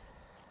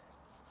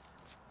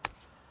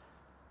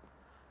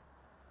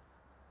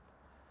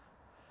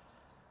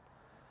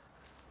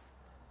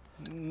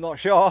 Not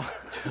sure.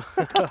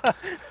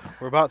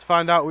 We're about to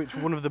find out which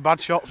one of the bad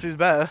shots is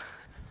better.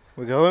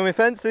 We're going with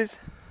fences.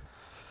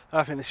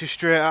 I think this is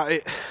straight at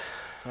it.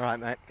 All right,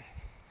 mate.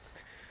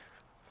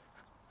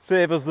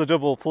 Save us the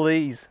double,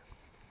 please.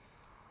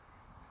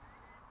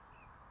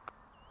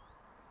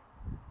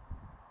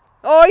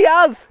 Oh, he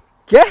has!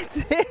 Get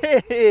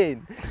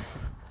in!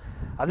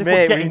 As if Mate,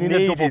 we're getting we in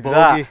a double needed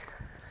bogey. that.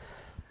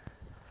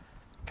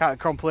 Can't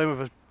complain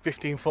with a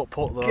 15-foot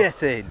putt though.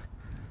 Get in.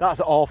 That's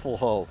an awful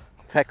hole.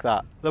 Take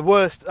that. The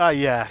worst,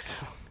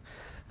 yes.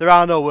 There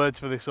are no words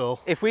for this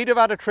hole. If we'd have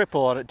had a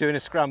triple on it doing a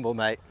scramble,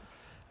 mate,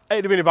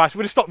 It'd have been a bias.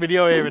 We'd have stopped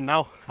video here and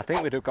now. I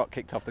think we'd have got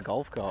kicked off the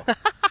golf course.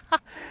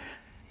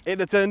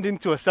 It'd have turned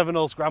into a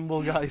 7-hole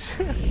scramble, guys.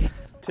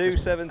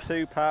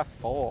 272 par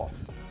 4.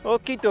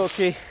 Okie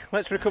dokie.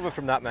 Let's recover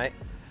from that, mate.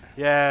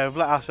 Yeah, we've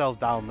let ourselves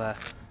down there.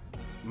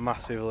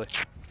 Massively.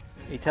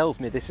 He tells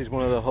me this is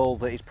one of the holes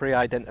that he's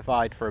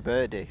pre-identified for a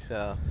birdie,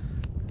 so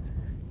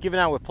given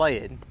how we're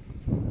playing,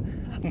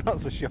 I'm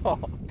not so sure.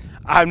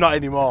 I'm not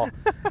anymore.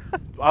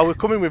 I was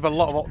coming with a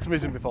lot of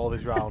optimism before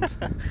this round.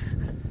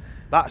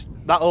 That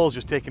hole's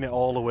just taking it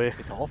all away.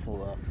 It's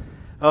awful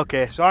though.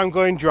 Okay, so I'm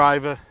going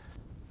driver.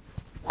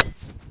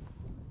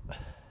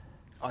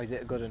 Oh, is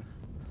it a good one?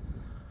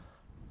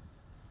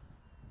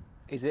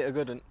 Is it a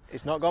good one?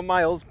 It's not gone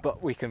miles,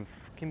 but we can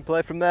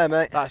play from there,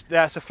 mate. That's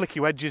a flicky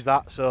wedge, is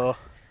that? So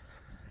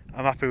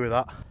I'm happy with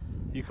that.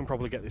 You can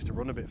probably get this to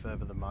run a bit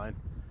further than mine.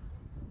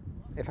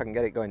 If I can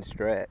get it going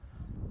straight.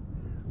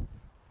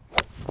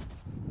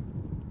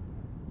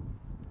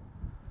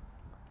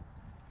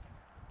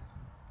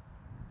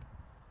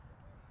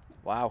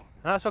 Wow.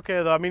 That's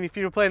okay though. I mean, if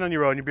you were playing on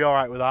your own, you'd be all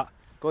right with that.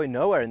 Going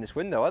nowhere in this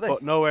window, are they?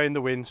 But nowhere in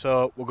the wind,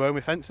 so we're going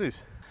with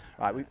fences.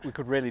 Right, we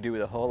could really do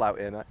with a hole out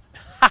here,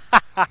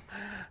 mate.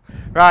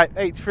 Right,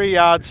 83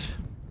 yards.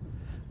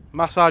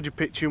 Massage your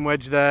pitching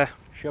wedge there.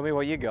 Show me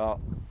what you got.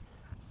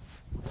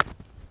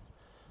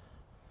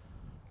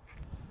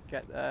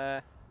 Get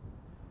there.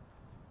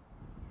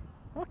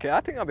 Okay,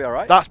 I think I'll be all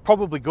right. That's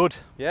probably good.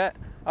 Yeah,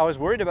 I was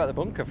worried about the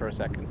bunker for a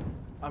second.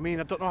 I mean,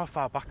 I don't know how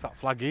far back that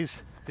flag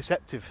is.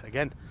 Deceptive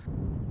again.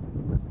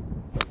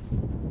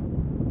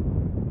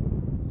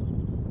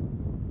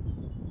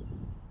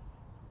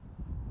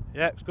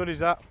 Yeah, as good as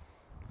that.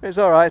 It's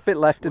all right, a bit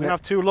left We in can it.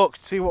 have 2 looks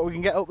to see what we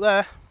can get up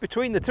there.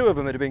 Between the two of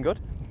them, it'd have been good.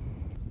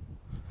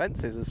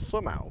 Fences has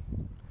somehow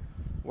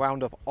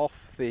wound up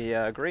off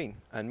the green,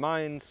 and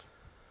mine's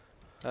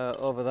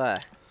over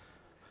there.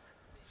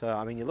 So,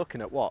 I mean, you're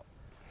looking at what?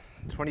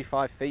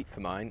 25 feet for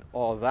mine,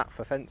 or that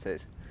for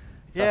fences.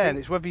 So Yeah, and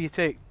it's whether you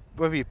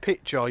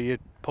pitch or you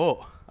putt.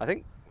 I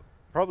think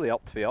probably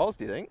opt for yours,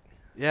 do you think?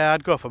 Yeah,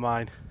 I'd go for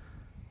mine.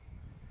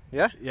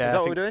 Yeah? Yeah, Is I that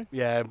what think- we're doing?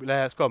 Yeah,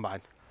 let's go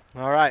mine.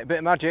 All right, a bit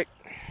of magic.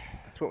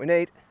 That's what we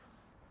need.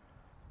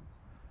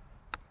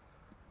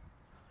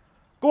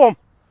 Go on.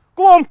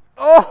 Go on.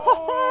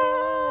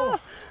 Oh!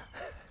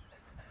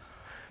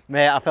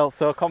 Mate, I felt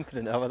so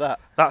confident over that.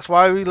 That's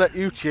why we let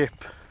you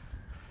chip.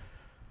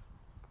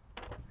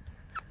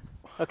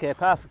 Okay,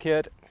 par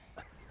secured.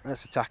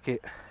 Let's attack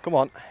it. Come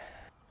on.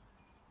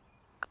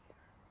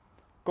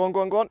 Go on,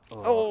 go on, go on.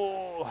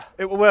 Oh!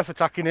 It was worth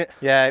attacking it.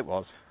 Yeah, it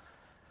was.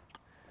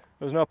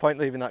 There was no point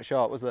leaving that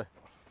short, was there?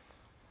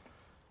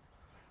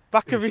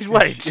 Back of his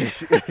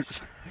wedge.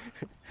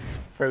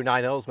 Through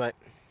 9 holes, mate.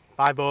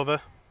 5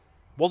 over.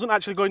 Wasn't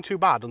actually going too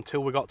bad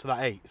until we got to that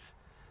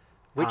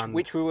 8th.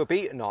 Which we were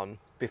beaten on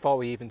before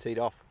we even teed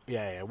off.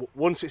 Yeah.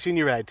 Once it's in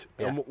your head,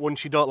 and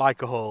once you don't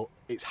like a hole,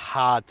 it's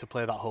hard to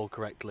play that hole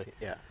correctly.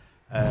 Yeah.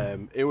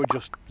 It was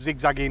just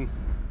zigzagging,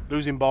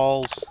 losing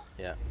balls,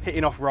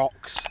 hitting off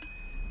rocks.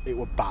 It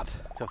was bad.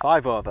 So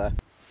 5 over.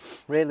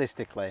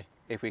 Realistically,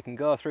 if we can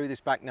go through this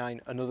back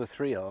 9 another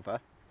 3 over,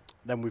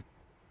 then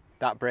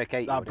that break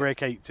 80. That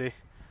break 80.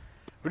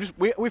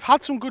 We've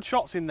had some good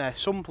shots in there,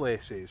 some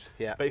places.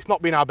 Yeah. But it's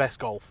not been our best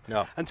golf.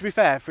 No. And to be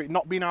fair, for it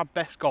not being our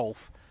best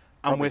golf,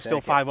 and Probably we're still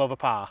take it. 5 over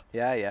par,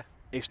 Yeah.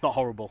 it's not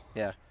horrible.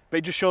 Yeah. But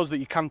it just shows that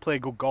you can play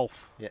good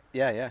golf.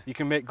 Yeah. You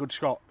can make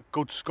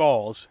good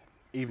scores,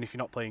 even if you're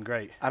not playing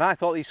great. And I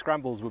thought these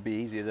scrambles would be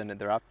easier than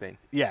there have been.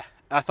 Yeah,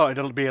 I thought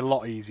it'll be a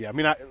lot easier. I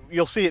mean,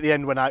 you'll see at the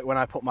end when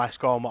I put my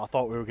score on what I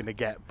thought we were going to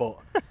get, but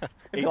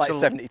It's like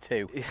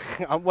 72.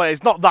 Well,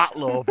 it's not that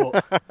low,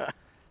 but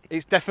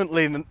it's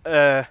definitely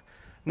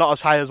not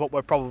as high as what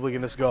we're probably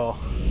going to score.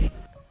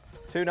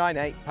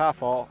 298, par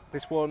 4.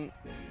 This one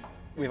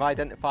we've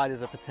identified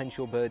as a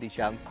potential birdie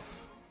chance.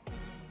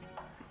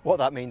 What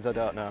that means, I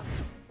don't know.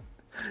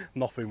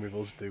 Nothing with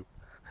us do.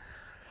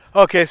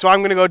 Okay, so I'm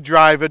going to go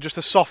driver, just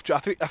a soft. I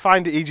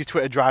find it easier to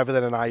hit a driver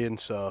than an iron,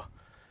 so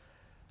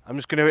I'm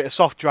just going to hit a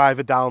soft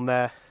driver down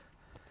there.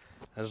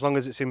 And as long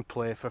as it's in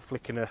play for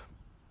flicking a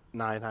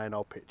 9-iron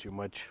or pitching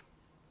wedge.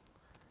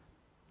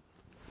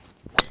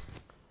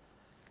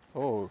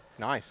 Oh,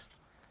 nice.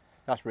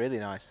 That's really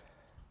nice.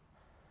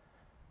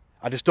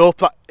 I just hope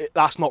that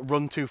that's not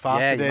run too far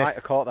Yeah, today. you might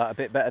have caught that a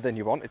bit better than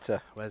you wanted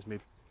to. Where's my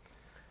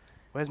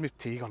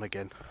tee gone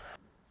again?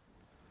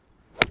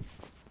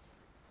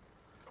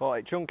 Caught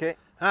it chunky.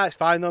 Ah, it's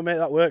fine though, mate.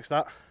 That works.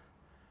 That's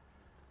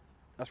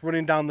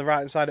running down the right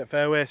hand side at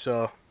fairway,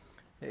 so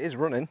It is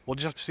running. we'll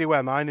just have to see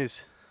where mine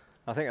is.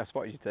 I think I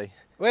spotted your tee.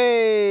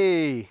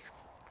 Way!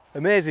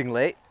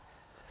 Amazingly,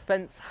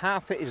 Fents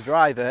half hit his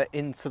driver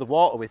into the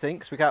water, we think,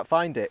 because we can't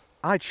find it.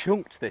 I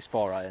chunked this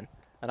 4-iron,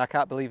 and I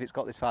can't believe it's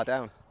got this far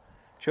down.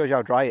 Shows you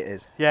how dry it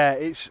is. Yeah,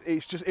 it's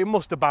just, it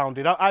must have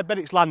bounded. I bet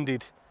it's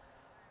landed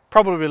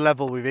probably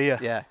level with here.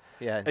 Yeah.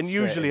 And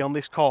usually on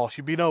this course,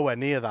 you'd be nowhere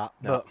near that.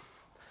 No. But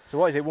So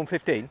what is it,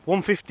 115?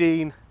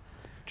 115,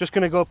 just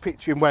going to go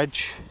pitching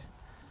wedge.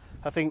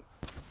 I think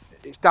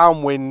it's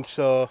downwind,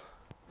 so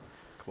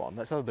Come on,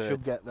 let's have a bird.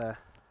 should get there.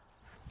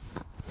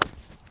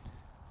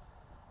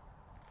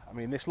 I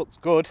mean, this looks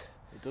good.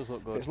 It does look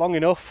If good. it's long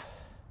enough.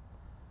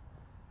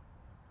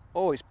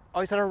 Oh, it's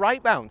on a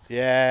right bounce.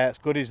 Yeah, as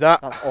good as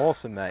that. That's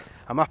awesome, mate.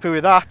 I'm happy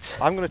with that.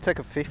 I'm going to take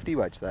a 50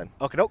 wedge then.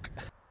 Okie doke.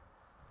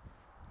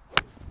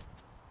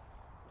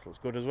 This looks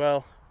good as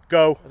well.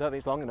 Go. I don't think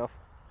it's long enough.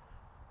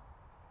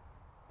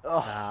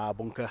 Oh. Ah,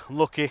 bunker.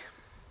 Unlucky.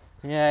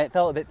 Yeah, it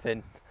felt a bit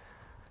thin.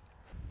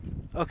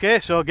 Okay,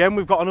 so again,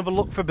 we've got another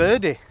look for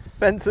birdie.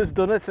 Fence has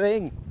done a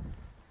thing.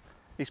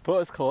 He's put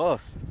us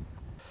close.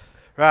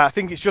 Right, I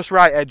think it's just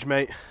right edge,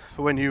 mate,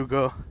 for when you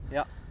go.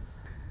 Yeah.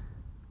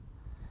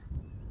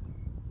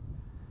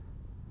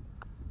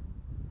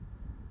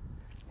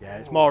 Yeah,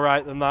 it's more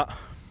right than that.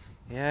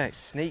 Yeah, it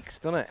sneaks,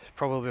 doesn't it? It's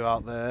probably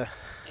about there.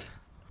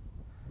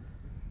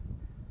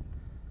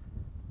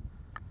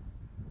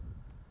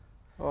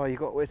 Oh, you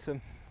got with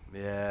him.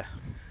 Yeah.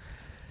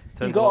 You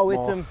Turns a got lot with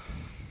more. him.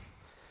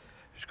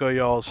 Just go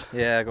yours.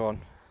 Yeah, go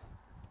on.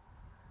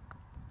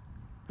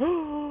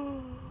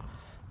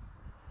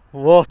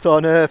 What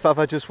on earth have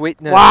I just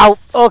witnessed? Wow.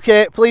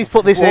 Okay, please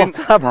put this in. What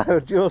have I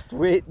just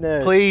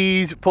witnessed?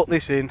 Please put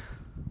this in.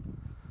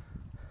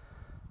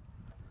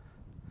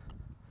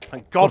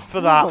 Thank God for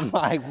that. Oh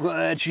my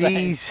word.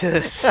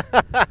 Jesus.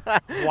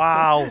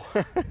 Wow.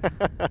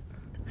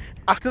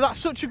 After that's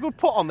such a good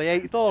put on the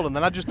 8th hole, and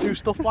then I just do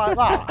stuff like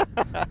that.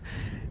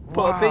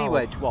 Put a B Wow.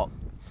 wedge, what?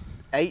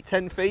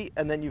 8-10 feet,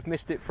 and then you've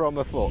missed it from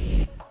a foot.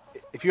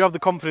 If you have the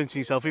confidence in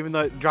yourself, even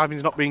though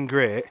driving's not been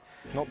great,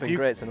 Not been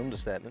great, it's an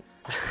understatement.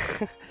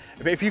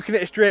 but if you can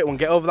hit a straight one,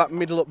 get over that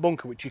middle up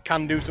bunker, which you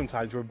can do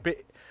sometimes,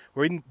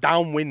 we're in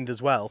downwind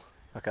as well.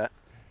 Okay.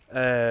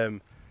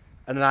 And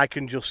then I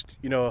can just,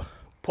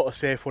 put a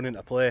safe one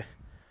into play.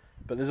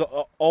 But there's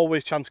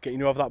always chance of getting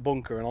you over that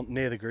bunker and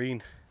near the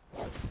green.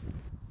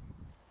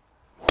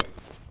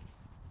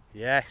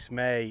 Yes,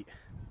 mate.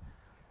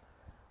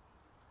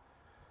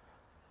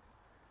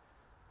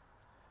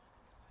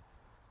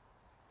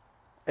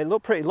 It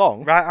looked pretty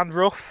long. Right hand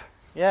rough.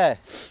 Yeah.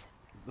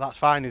 That's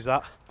fine, is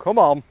that? Come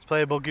on. It's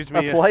playable, gives A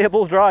me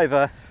playable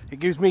driver. it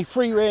gives me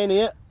free rein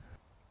here.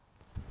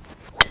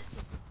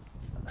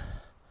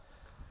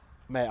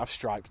 Mate, I've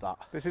striped that.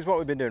 This is what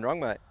we've been doing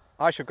wrong, mate.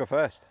 I should go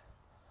first.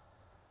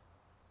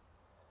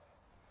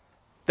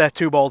 They're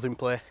 2 balls in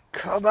play.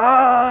 Come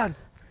on!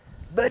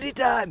 Birdie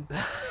time!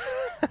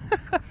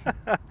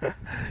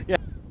 Yeah.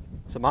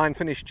 So mine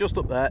finished just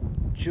up there,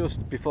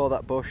 just before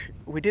that bush.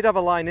 We did have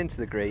a line into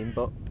the green,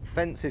 but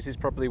Fences is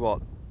probably,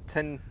 what,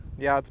 10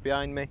 yards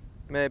behind me,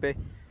 maybe?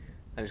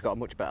 And it's got a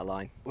much better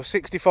line. We're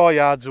 64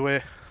 yards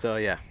away. So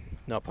yeah,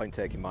 no point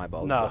taking my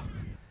ball. No. So.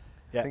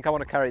 Yeah. I think I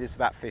want to carry this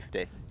about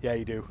 50. Yeah,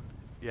 you do.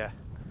 Yeah.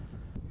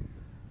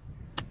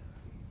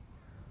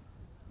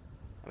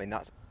 I mean,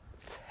 that's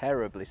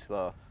terribly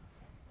slow.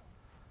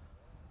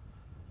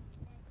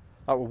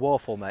 That was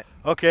woeful, mate.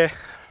 Okay.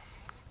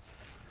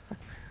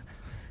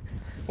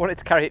 Wanted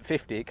to carry it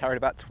 50, it carried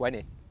about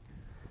 20.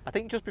 I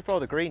think just before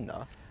the green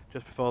though.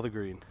 Just before the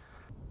green.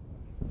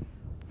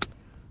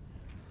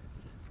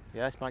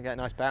 Yes, might get a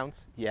nice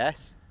bounce.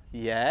 Yes,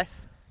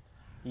 yes,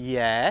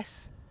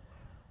 yes.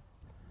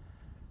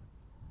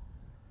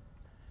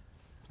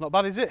 It's not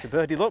bad, is it? It's a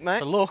birdie look, mate.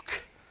 It's a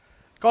look.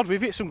 God,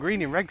 we've hit some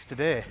green in regs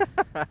today.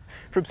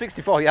 From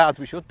 64 yards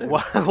we should do.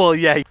 Well,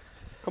 yeah.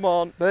 Come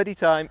on, birdie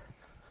time.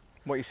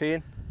 What are you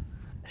seeing?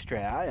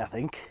 Straight eye, I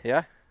think.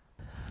 Yeah?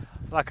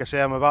 Like I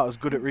say, I'm about as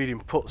good at reading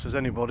putts as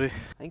anybody.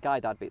 I think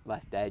I'd had bit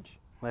left edge.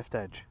 Left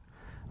edge.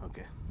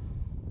 Okay.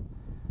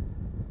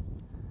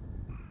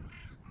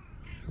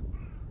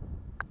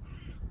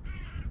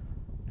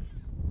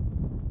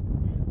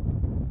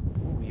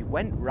 Ooh, you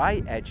went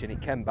right edge and it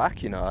came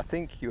back, you know. I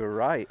think you were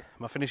right.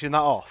 Am I finishing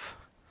that off?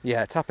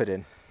 Yeah, tap it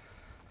in.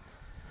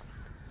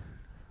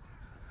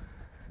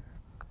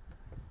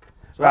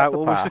 So Right, that's the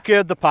well, par. we've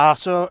secured the par,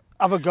 so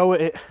have a go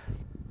at it.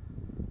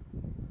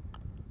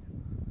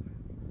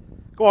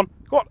 Go on,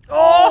 go on.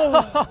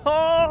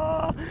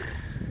 Oh!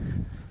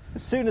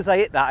 As soon as I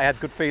hit that, I had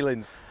good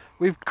feelings.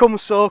 We've come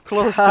so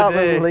close Can't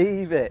today.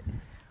 believe it.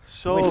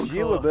 So Wish close.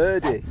 you a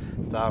birdie.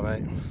 Damn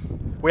it.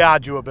 We are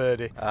due a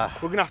birdie. Ah.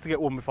 We're going to have to get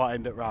one before I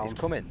end at round. It's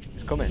coming,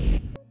 it's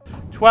coming.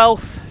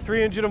 12th,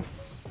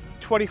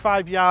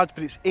 325 yards,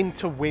 but it's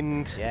into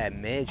wind. Yeah,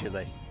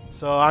 majorly.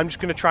 So I'm just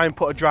going to try and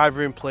put a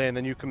driver in play and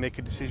then you can make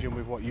a decision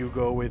with what you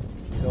go with.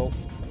 Cool.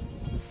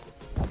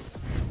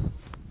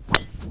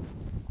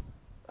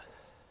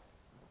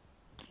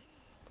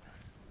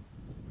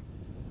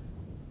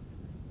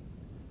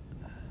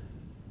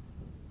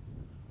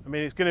 I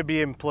mean, it's going to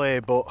be in play,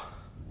 but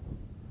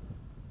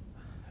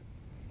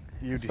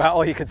That's about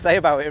all you can say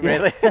about it,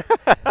 really.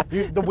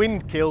 the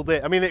wind killed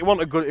it. I mean, it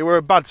wasn't a good. It were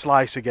a bad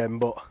slice again,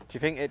 but Do you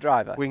think it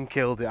driver? wind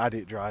killed it. Had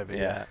it driver.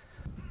 Yeah.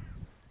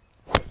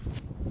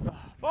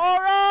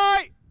 All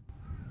right.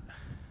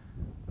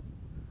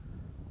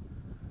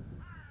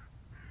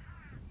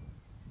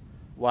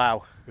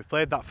 Wow. We've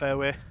played that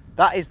fairway.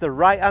 That is the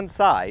right-hand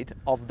side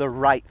of the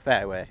right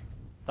fairway.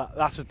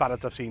 That's as bad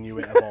as I've seen you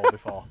hit a ball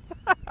before.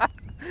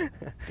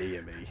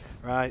 Dear me.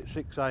 Right,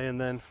 6 iron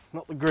then.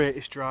 Not the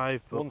greatest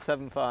drive, but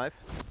 175.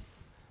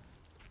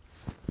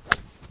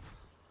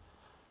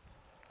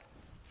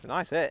 It's a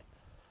nice hit.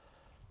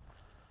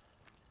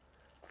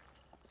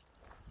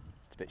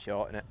 It's a bit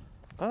short, isn't it?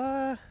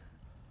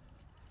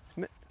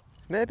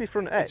 It's maybe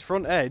front edge. it's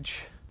front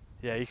edge.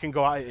 Yeah, you can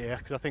go at it here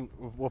because I think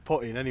we're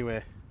putting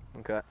anyway.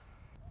 Okay.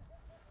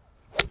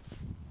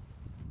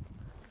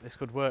 This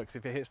could work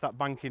if it hits that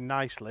banking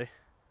nicely.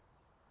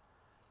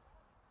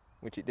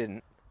 Which it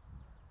didn't.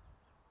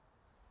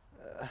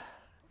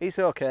 It's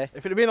okay.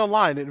 If it had been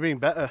online, it'd have been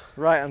better.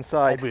 Right-hand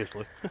side.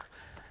 Obviously.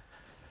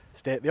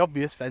 State the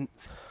obvious,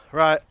 Fence.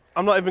 Right,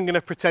 I'm not even going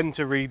to pretend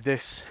to read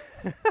this.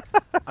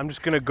 I'm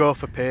just going to go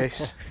for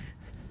pace.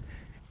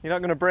 You're not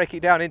going to break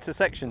it down into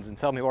sections and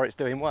tell me where it's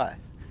doing where?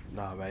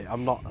 No, mate,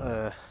 I'm not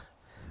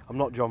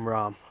John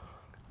Rahm.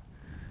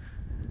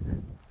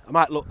 I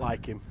might look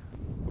like him.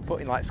 We're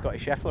putting like Scotty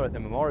Scheffler at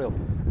the Memorial.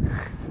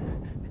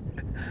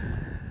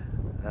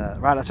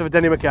 Right, let's have a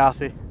Denny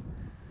McCarthy.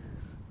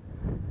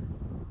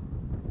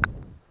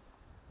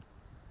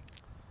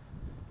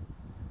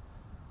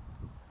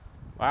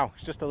 Wow,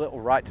 it's just a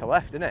little right to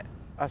left, isn't it?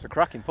 That's a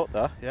cracking putt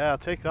though. Yeah, I'll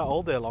take that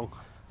all day long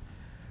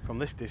from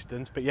this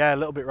distance. But yeah, a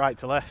little bit right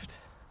to left.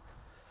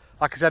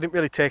 Like I said, I didn't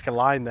really take a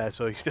line there,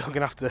 so you're still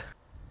going to have to...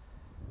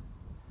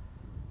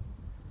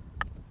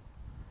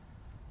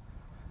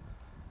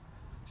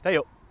 Stay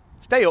up.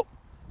 Stay up.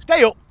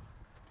 Stay up.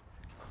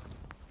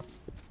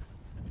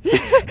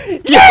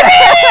 Yes!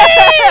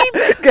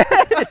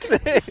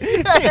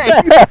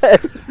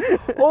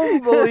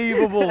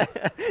 Unbelievable.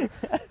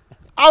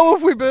 How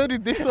have we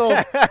birdied this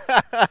up?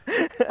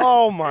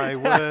 Oh my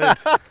word.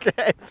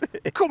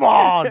 Come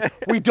on.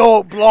 We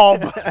don't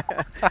blob.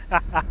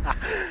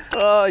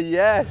 Oh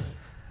yes.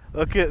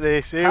 Look at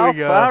this. Here How we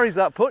go. far is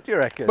that putt, do you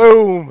reckon?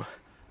 Boom.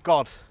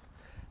 God.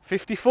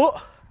 50 foot,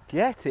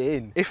 Get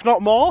in. if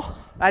not more.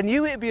 I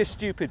knew it'd be a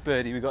stupid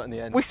birdie we got in the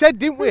end. We said,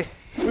 didn't we?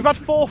 We've had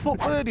 4 foot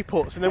birdie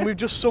putts and then we've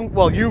just sunk,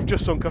 well, you've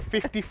just sunk a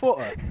 50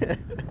 footer.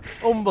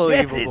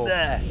 Unbelievable. Get in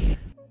there.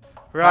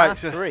 Right, Par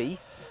so 3,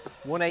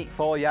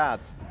 184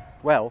 yards.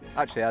 Well,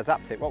 actually I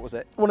zapped it. What was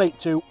it?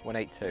 182.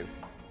 182.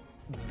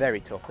 Very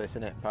tough,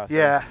 isn't it?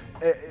 Yeah,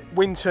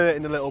 wind's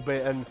hurting a little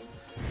bit and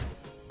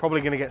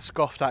probably going to get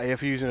scoffed at here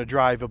for using a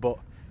driver, but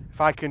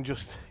if I can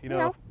just, you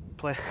know,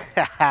 play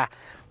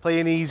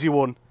an easy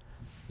one,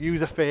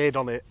 use a fade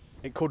on it,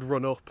 it could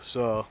run up,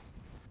 so.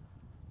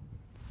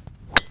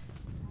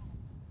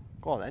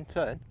 Go on then,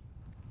 turn.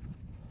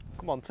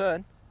 Come on,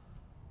 turn.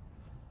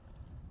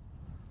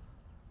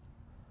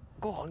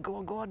 Go on, go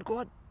on, go on, go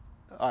on.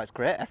 Oh, it's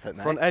great effort,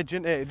 mate. Front edge,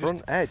 isn't it?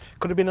 Front edge.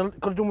 Could have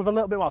done with a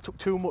little bit more. I took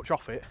too much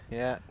off it.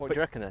 Yeah. What do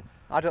you reckon then?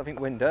 I don't think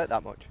wind hurt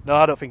that much. No,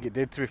 I don't think it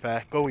did. To be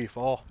fair, go with your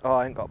 4. Oh,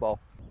 I ain't got a ball.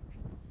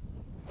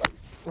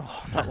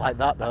 Oh, not like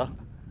that though.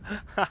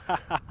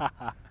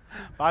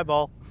 Bye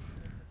ball.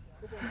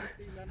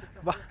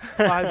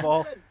 Bye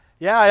ball.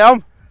 Yeah, I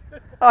am.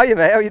 How are you,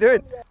 mate? How are you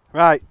doing?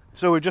 Right.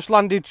 So we've just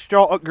landed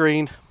short at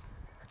green.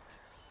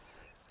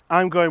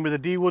 I'm going with a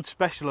D-Wood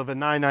special of a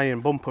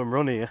 9-iron bump and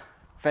run here.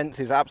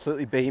 Fents is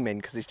absolutely beaming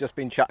because he's just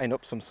been chatting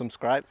up some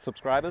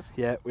subscribers.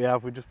 Yeah, we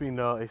have. We've just been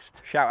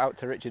noticed. Shout out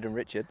to Richard and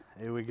Richard.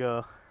 Here we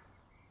go.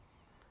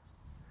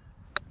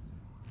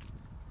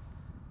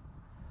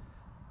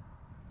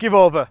 Give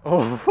over.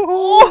 Oh.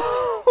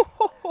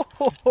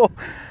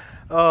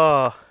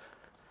 Oh.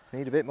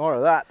 Need a bit more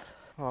of that.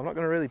 Oh, I'm not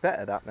going to really bet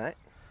at that, mate.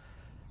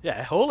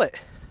 Yeah, hold it.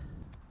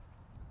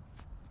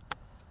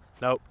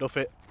 Nope, duff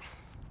it.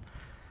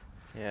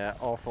 Yeah,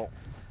 awful.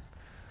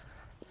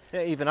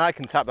 Yeah, even I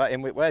can tap that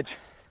in with wedge.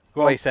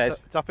 Go What on, he says.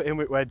 Tap it in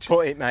with wedge.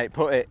 Put it, mate,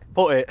 put it.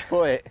 Put it.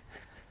 Put it.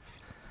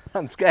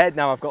 I'm scared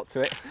now I've got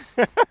to it.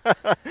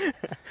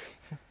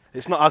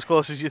 It's not as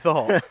close as you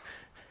thought.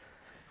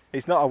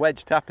 It's not a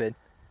wedge tapping.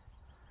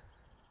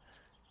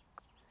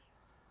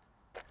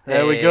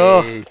 There we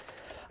go. Hey.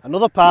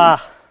 Another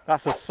par.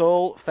 That's a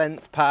sole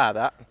Fents par,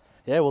 that.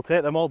 Yeah, we'll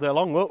take them all day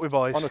long, won't we,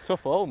 boys? On a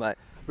tough hole, mate.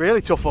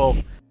 Really tough hole.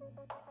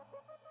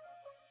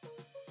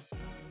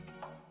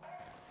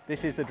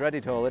 This is the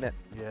dreaded hole, isn't it?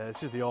 Yeah,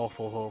 this is the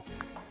awful hole.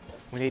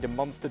 We need a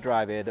monster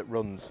drive here that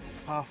runs.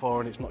 Par 4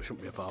 and it's not,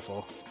 shouldn't be a par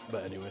 4.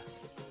 But anyway,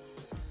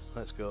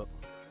 let's go.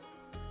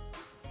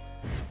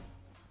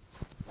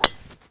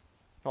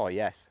 Oh,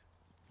 yes.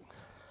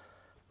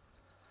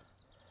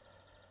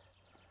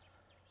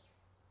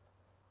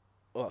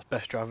 Well, that's the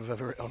best drive I've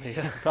ever hit on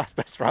here. That's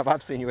best drive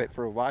I've seen you hit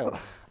for a while.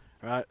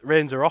 Right,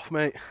 reins are off,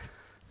 mate.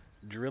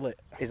 Drill it.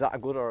 Is that a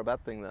good or a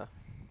bad thing, though?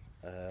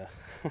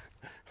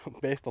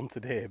 Based on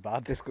today,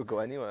 bad. This could go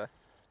anywhere.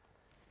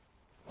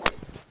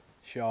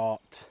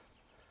 Short.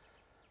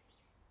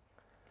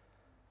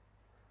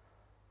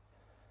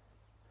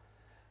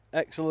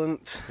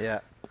 Excellent. Yeah,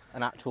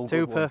 an actual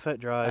Two good one.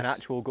 perfect drives. An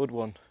actual good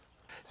one.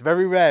 It's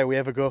very rare we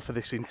ever go for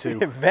this in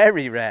 2.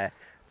 Very rare.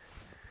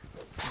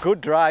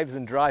 Good drives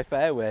and dry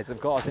fairways have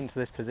got us into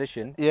this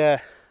position. Yeah.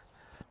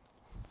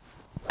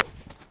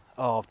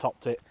 Oh, I've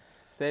topped it.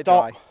 Stay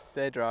Stop. dry,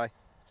 stay dry,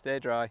 stay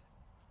dry.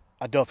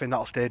 I don't think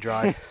that'll stay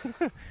dry.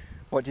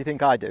 What do you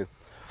think I do?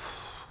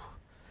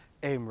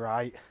 Aim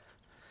right.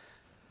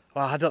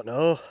 Well, I don't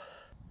know.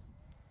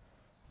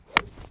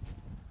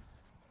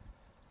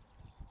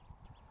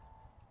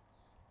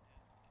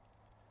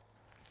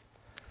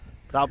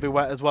 That'll be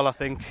wet as well, I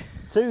think.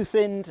 Too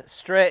thinned,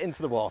 straight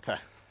into the water.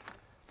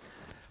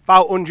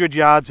 About 100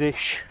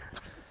 yards-ish.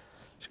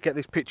 Just get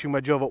this pitching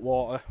wedge over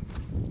water.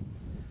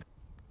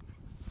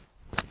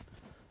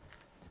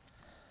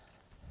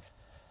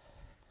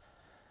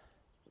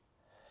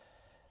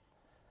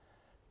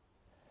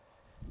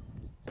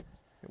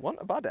 It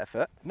wasn't a bad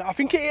effort. No, I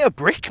think it hit a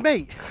brick,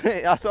 mate.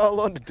 I saw a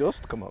load of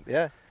dust come up,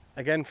 yeah.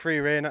 Again, free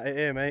rein at it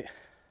here, mate.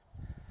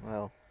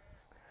 Well,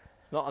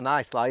 it's not a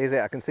nice lie, is it?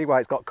 I can see why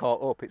it's got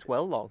caught up. It's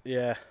well long.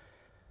 Yeah.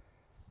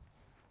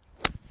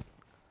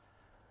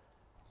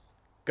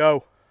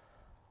 Go.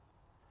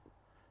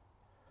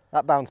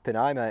 That bounce pin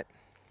high, mate.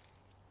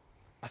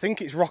 I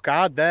think it's rock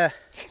hard there.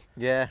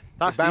 Yeah,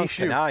 That's the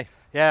issue. Pin high.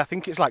 Yeah, I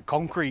think it's like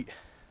concrete.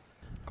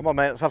 Come on,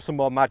 mate, let's have some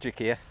more magic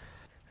here.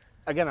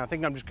 Again, I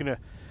think I'm just going to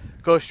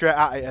go straight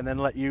at it and then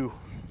let you,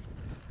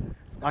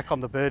 like on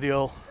the birdie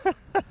hole,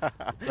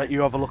 let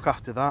you have a look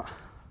after that.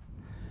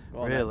 Go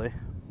on, really. Then.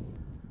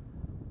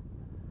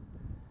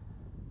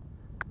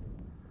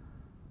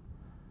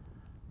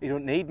 He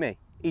don't need me.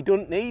 He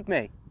don't need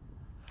me.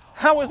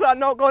 How has that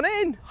not gone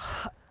in?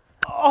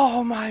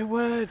 Oh my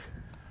word.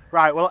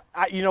 Right, well,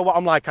 you know what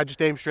I'm like, I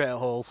just aim straight at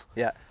holes.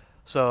 Yeah.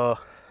 So.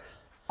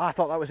 I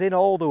thought that was in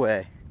all the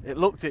way. It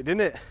looked it,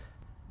 didn't it?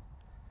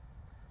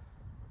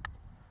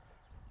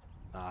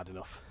 Hard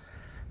enough.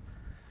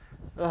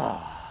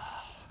 Oh,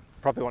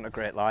 probably want a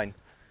great line.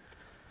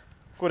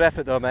 Good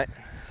effort though, mate.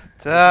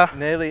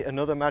 Nearly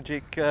another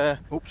magic.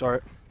 Oops,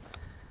 sorry.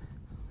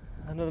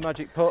 Another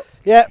magic putt.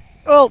 Yeah,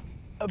 well,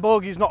 a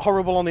bogey's not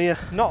horrible on here.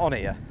 Not on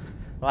here.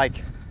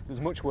 Like,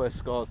 there's much worse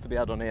scores to be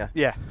had on here.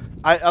 Yeah,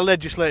 I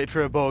legislated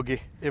for a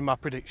bogey in my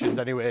predictions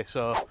anyway,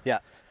 so. Yeah.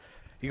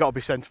 You got to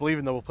be sensible,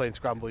 even though we're playing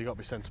Scramble, you got to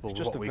be sensible. It's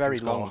with just what a we very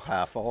can long score.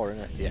 par 4,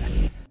 isn't it? Yeah.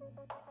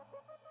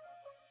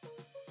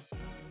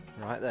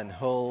 Right then,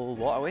 hole,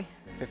 what are we?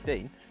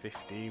 15?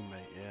 15, mate,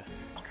 yeah.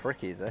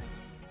 Tricky is this?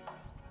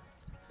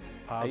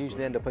 I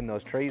usually end up in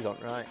those trees,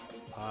 aren't right?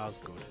 Par's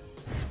good.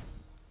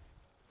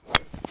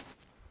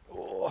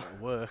 Oh, that'll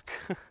work.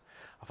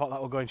 I thought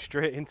that were going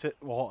straight into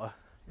water.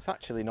 It's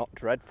actually not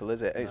dreadful,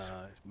 is it? It's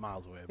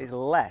miles away. It's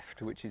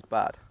left, which is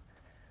bad.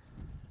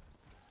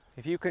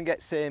 If you can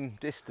get same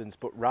distance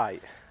but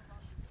right,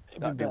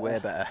 that'd be way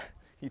better.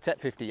 You take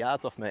 50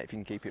 yards off, mate, if you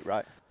can keep it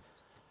right.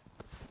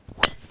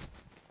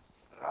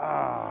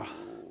 Ah,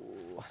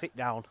 sit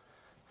down.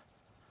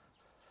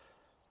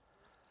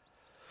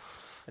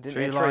 I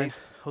didn't hear trees.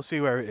 We'll see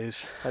where it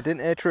is. I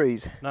didn't hear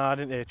trees. No, I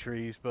didn't hear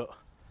trees, but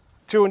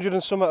 200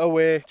 and something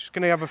away. Just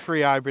going to have a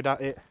free hybrid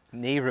at it.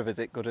 Neither of us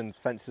it good, and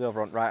fence is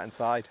over on right hand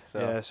side. So.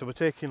 Yeah, so we're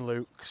taking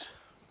Luke's.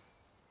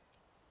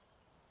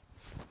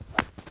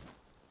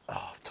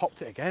 Oh, I've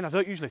topped it again. I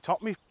don't usually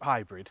top me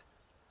hybrid.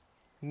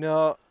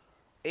 No,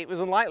 it was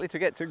unlikely to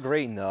get to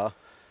green though.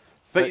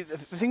 But the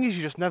thing is,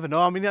 you just never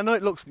know. I mean, I know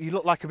you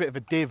look like a bit of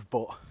a div,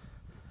 but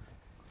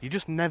you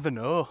just never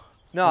know.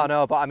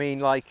 No, but I mean,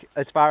 like,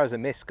 as far as a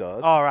miss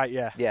goes. Oh, right,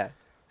 yeah. Yeah.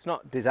 It's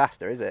not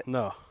disaster, is it?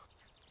 No.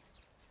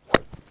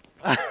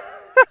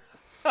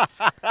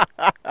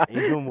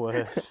 Even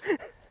worse.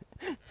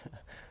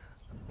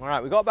 All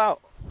right, we've got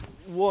about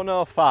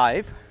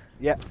 105.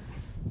 Yeah.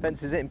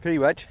 Fence is hitting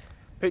pre-wedge.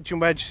 Pitch and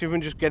wedge, see if we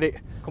can just get it.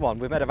 Come on,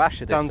 we've made a bash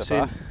of this dancing.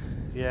 so far.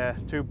 Yeah,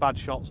 2 bad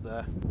shots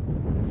there.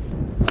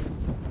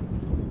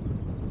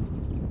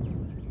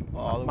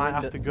 Oh, might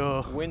have to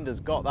go. The wind has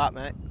got that,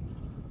 mate.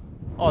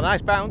 Oh,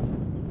 nice bounce.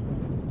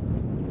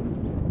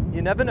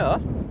 You never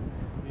know.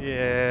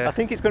 Yeah. I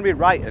think it's going to be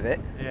right of it.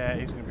 Yeah,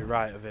 he's going to be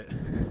right of it.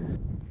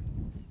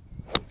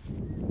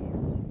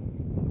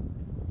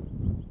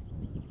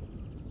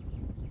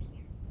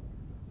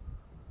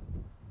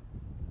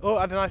 Oh,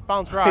 had a nice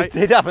bounce right. It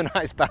did have a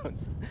nice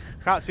bounce.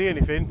 Can't see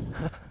anything.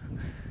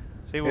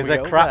 See when It's we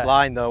a get crap there.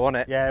 line though, wasn't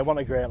it? Yeah, it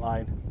wasn't a great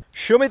line.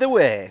 Show me the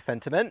way,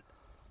 Fentiment.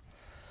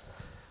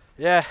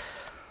 Yeah.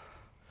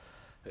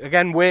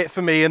 Again, wait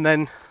for me and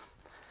then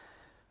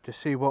just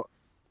see what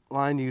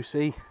line you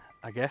see,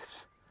 I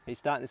guess. He's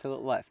starting this a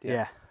little left, yeah?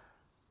 Yeah.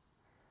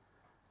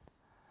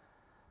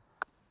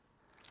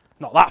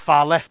 Not that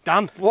far left,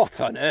 Dan.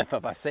 What on earth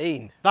have I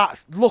seen?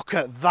 Look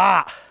at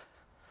that.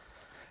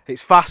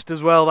 It's fast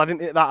as well. I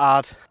didn't hit that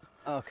hard.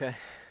 Okay.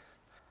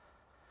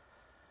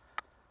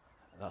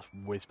 That's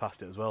whizzed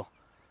past it as well.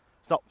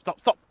 Stop, stop,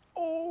 stop.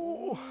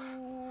 Oh.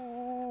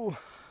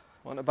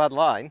 Wasn't a bad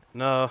line.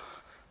 No.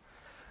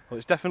 Well,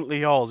 it's definitely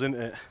yours, isn't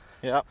it?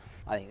 Yep.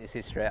 I think this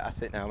is straight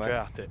at it now, mate. Straight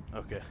at it.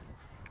 Okay.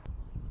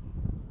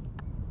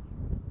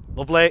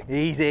 Lovely.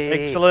 Easy.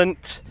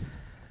 Excellent.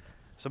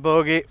 It's a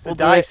bogey. It's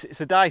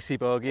a dicey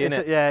bogey,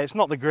 isn't it? Yeah, it's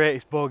not the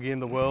greatest bogey in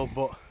the world,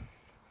 but do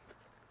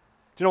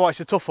you know what?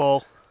 It's a tough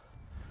hole.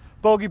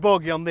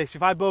 Bogey on this.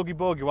 If I bogey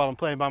while I'm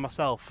playing by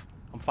myself,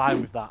 I'm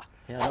fine with that.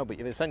 Yeah, I know, but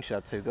you've essentially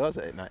had 2 goes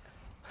at it, mate.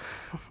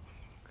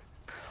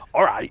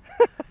 All right.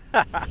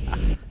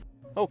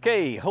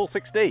 Okay, hole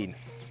 16.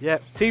 Yeah,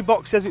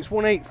 T-Box says it's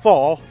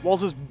 184.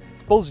 Woz has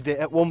buzzed it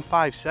at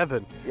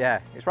 157. Yeah,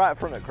 it's right up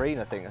front of green,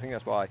 I think. I think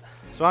that's why.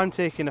 So I'm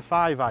taking a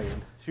 5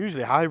 iron. It's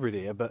usually a hybrid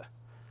here, but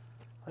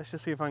let's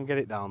just see if I can get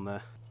it down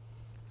there.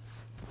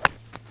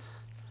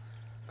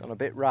 Gone a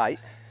bit right.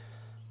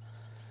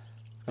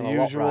 The Gone a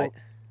lot usual. right.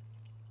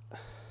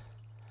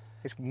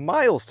 It's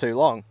miles too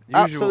long.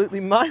 Absolutely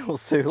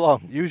miles too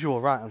long.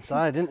 Usual right hand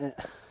side, isn't it?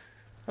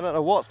 I don't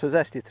know what's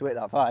possessed you to hit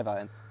that 5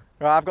 iron.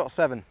 Right, I've got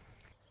 7.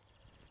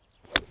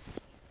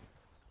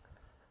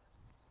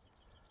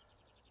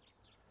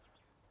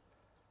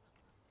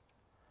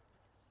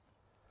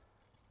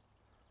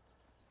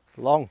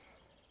 Long.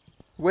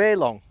 Way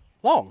long.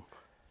 Long?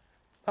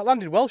 That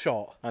landed well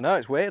short. I know,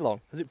 it's way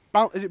long. Is it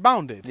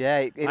bounded? Yeah,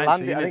 it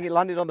landed. I think it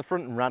landed on the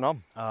front and ran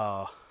on.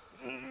 Oh.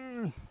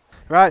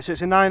 Right, so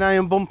it's a 9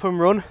 iron bump and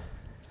run.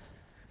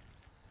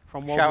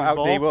 From Woz Shout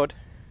out D Wood.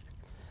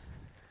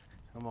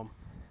 Come on.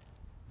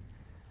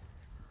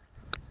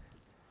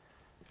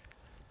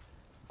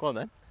 Go on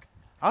then.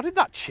 How did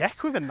that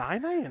check with a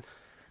 9 iron?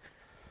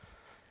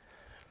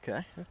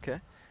 Okay,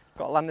 okay.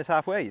 Got to land this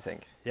halfway, you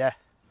think? Yeah,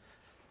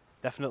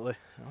 definitely.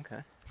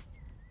 Okay.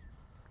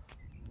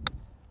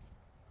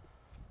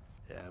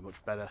 Yeah,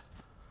 much better.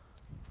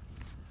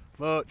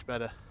 Much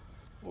better.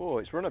 Oh,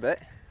 it's run a bit.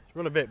 It's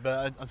run a bit,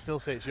 but I'd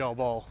still say it's your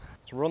ball.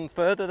 It's run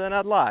further than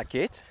I'd like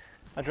it.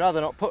 I'd rather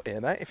not put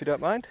here, mate, if you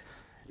don't mind.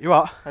 You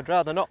what? I'd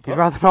rather not put. You'd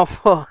rather not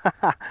put?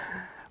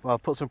 Well,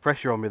 put some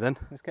pressure on me then.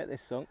 Let's get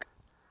this sunk.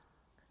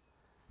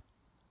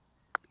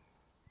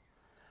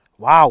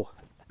 Wow.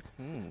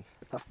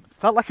 That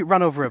felt like it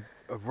ran over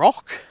a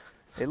rock.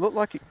 It looked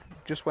like it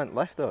just went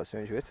left though as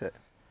soon as you hit it.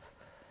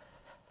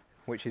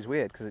 Which is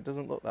weird because it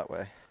doesn't look that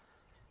way.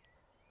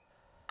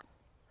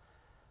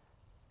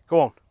 Go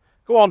on.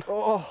 Go on.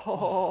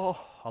 Oh.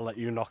 I'll let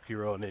you knock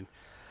your own in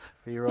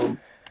for your own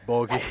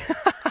bogey.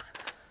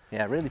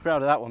 Yeah, really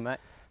proud of that one, mate.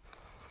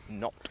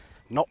 Not.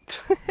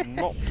 Not.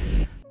 Not.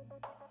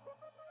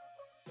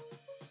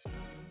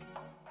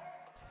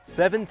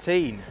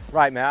 17.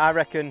 Right, mate, I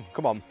reckon,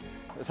 come on,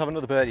 let's have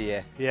another birdie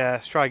here. Yeah,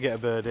 let's try and get a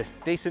birdie.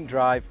 Decent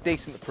drive,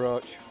 decent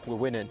approach, we're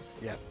winning.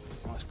 Yeah.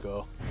 Let's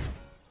go.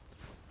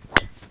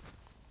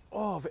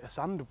 Oh, a bit of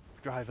sand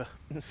driver.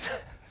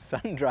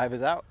 Sand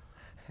driver's out.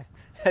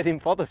 Heading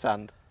for the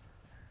sand.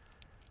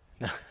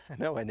 No,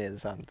 nowhere near the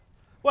sand.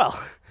 Well,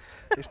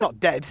 it's not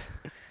dead,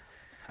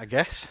 I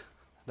guess.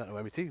 I don't know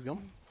where my tea's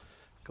gone.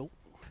 Cool.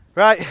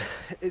 Right,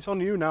 it's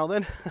on you now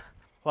then.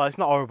 Well, it's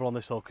not horrible on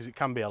this hole because it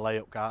can be a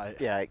layup, can't it?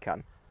 Yeah, it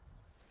can.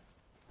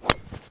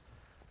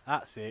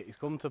 That's it, he's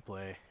come to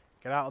play.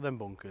 Get out of them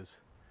bunkers.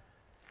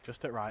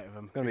 Just at right of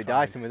them. Going to be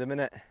dicing with him,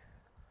 innit?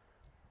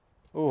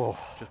 Oh,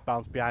 just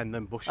bounce behind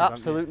them bushes.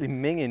 Absolutely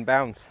minging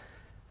bounce.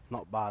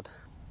 Not bad.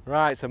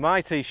 Right, so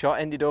my tee shot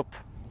ended up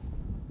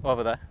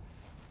over there.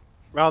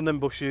 Round them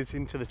bushes,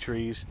 into the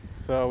trees.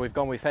 So we've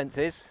gone with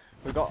fences.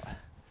 We've got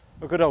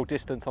a good old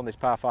distance on this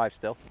par 5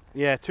 still.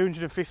 Yeah,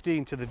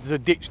 215 to there's a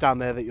ditch down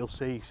there that you'll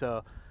see.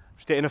 So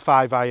just hitting a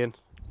 5-iron,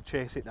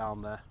 chase it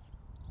down there.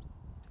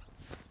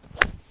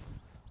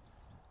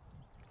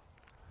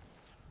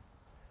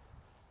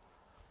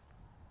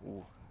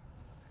 Ooh.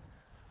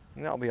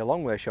 That'll be a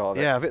long way short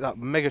of it. Yeah, I've hit that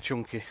mega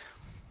chunky.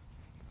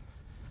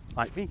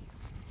 Like me.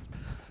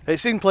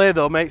 It's in play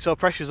though, mate, so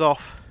pressure's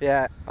off.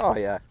 Yeah, oh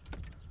yeah.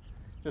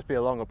 Just be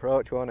a long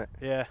approach, won't it?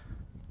 Yeah.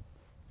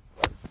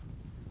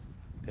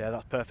 Yeah,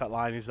 that's perfect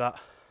line, is that?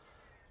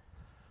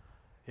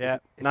 Yeah,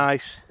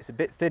 nice. It's a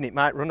bit thin, it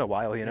might run a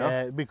while, you know?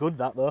 Yeah, it'd be good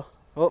that though.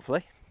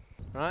 Hopefully.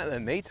 Right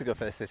then, me to go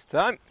first this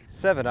time.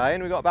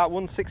 7-iron, we got about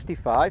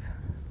 165,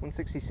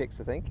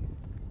 166 I think.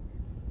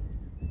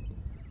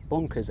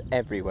 Bunkers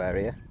everywhere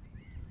here.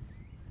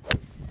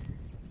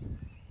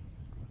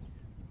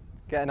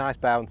 Get a nice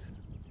bounce.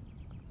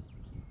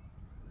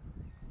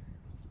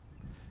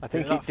 I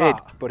think it did,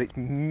 but it's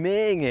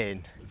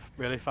minging.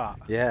 Really fat?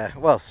 Yeah,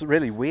 well, it's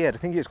really weird. I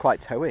think it's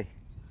quite toey.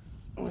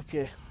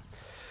 Okay.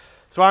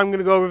 So I'm going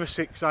to go with a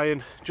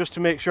 6-iron, just to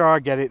make sure I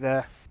get it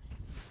there.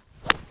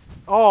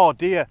 Oh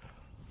dear.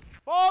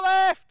 4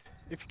 left!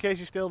 If in case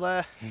you're still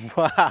there.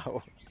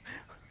 Wow.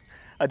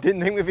 I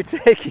didn't think we'd be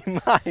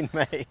taking mine,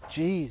 mate.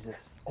 Jesus.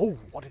 Oh,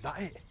 what did that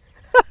hit?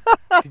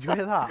 Did you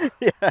hear that?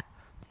 Yeah.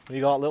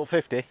 You got a little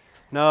 50?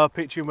 No,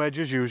 pitching wedge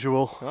as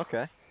usual.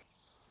 Okay.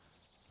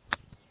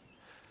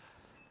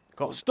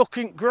 Got stuck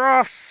in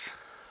grass.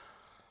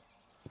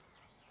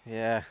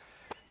 Yeah.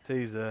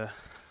 These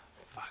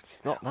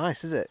It's not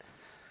nice, is it?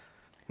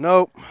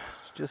 Nope.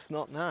 It's just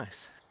not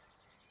nice.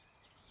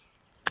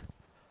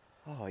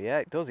 Oh yeah,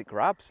 it does, it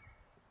grabs.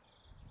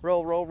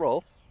 Roll, roll,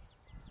 roll.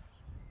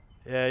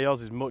 Yeah,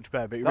 yours is much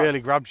better, but it really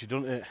grabs you,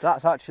 doesn't it?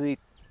 That's actually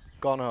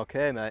gone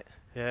okay, mate.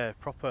 Yeah,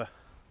 proper.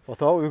 I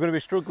thought we were going to be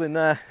struggling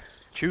there.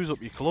 Choose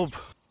up your club.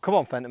 Come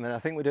on, Fenton, I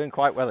think we're doing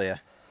quite well here.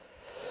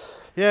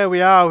 Yeah,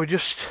 we are. We're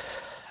just,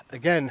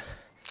 again,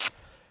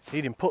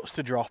 needing putts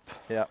to drop.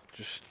 Yeah.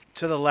 Just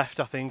to the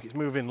left, I think. It's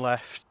moving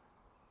left.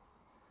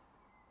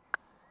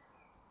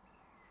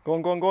 Go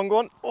on, go on, go on, go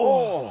on.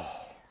 Oh!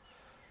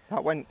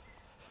 That went...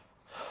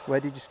 Where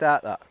did you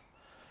start that?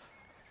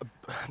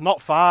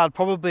 Not far,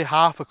 probably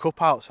half a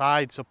cup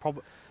outside, so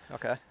probably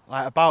okay,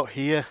 like about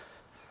here.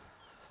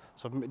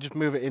 So just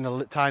move it in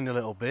a tiny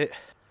little bit.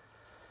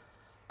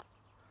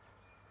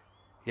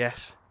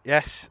 Yes,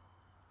 yes.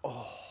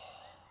 Oh,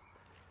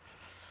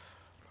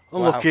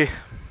 unlucky. Wow.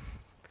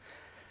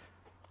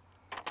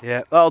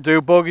 Yeah, that'll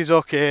do. Bogey's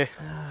okay.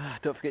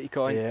 Don't forget your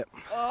coin. Yeah.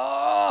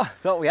 Oh,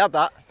 thought we had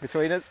that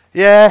between us.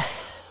 Yeah.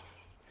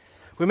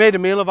 We made a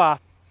meal of our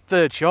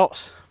 3rd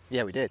shots.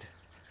 Yeah, we did.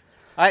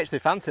 I actually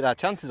fancied our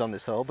chances on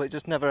this hole, but it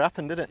just never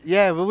happened, did it?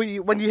 Yeah, well,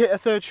 when you hit a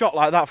 3rd shot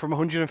like that from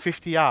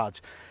 150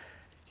 yards,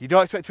 you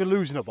don't expect to be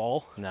losing a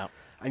ball. No.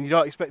 And you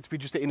don't expect to be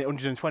just hitting it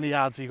 120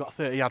 yards so you've got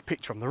a 30-yard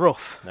pitch from the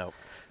rough. No.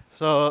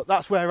 So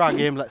that's where our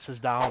game lets us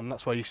down.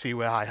 That's where you see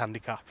we're high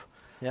handicap,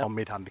 or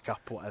mid handicap,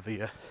 whatever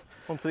you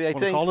on to the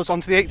 18th. Call us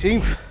on to the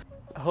 18th.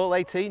 Hole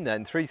 18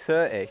 then,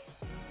 330.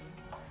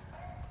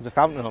 There's a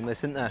fountain on this,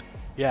 isn't there?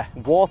 Yeah.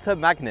 Water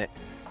magnet.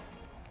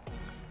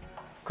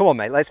 Come on,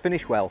 mate, let's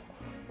finish well.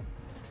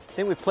 I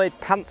think we've played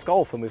pants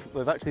golf and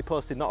we've actually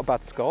posted not a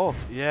bad score.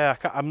 Yeah,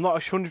 I'm not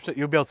 100%,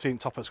 you'll be able to see in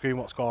top of the screen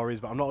what score is,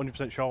 but I'm not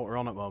 100% sure what we're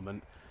on at the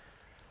moment.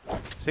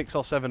 6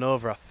 or 7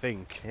 over, I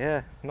think.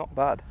 Yeah, not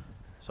bad.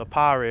 So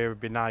par here would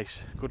be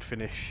nice, good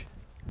finish.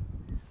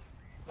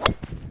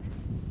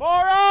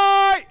 All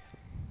right!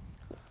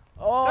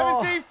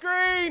 Oh. 17th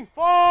green,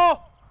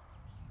 4!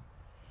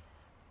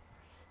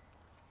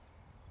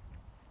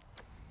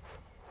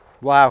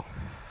 Wow.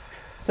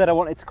 Said I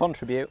wanted to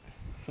contribute.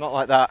 Not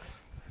like that.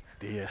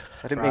 Dear.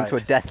 I didn't mean to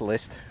a death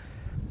list.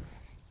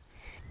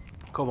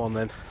 Come on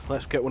then,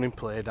 let's get one in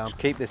play, Dan. Just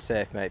keep this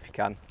safe, mate, if you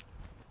can.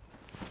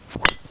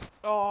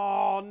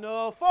 Oh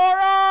no, 4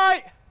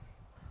 right!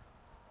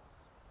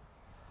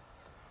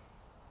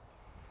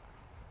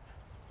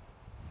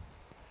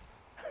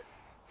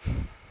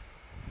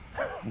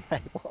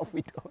 Mate, what have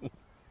we done?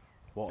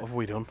 What have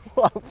we done?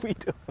 What have we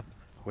done?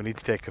 We need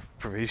to take a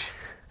provision.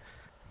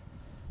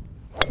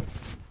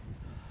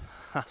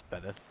 That's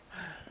better.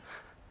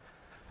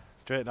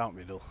 Straight down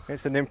middle.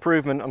 It's an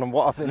improvement on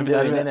what I've been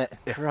doing, isn't it?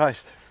 Yeah.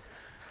 Christ.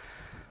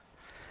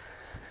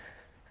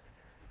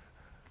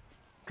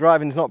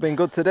 Driving's not been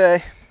good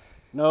today.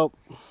 Nope.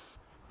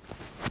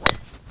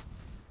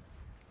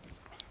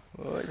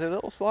 Oh, it's a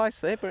little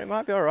slice there, but it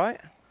might be all right.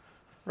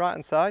 Right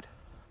hand side.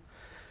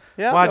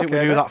 Yeah. Why didn't okay,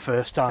 we do mate. that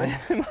first time?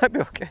 It might be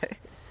okay.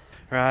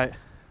 Right.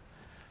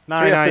 3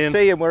 after iron.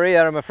 tea and we're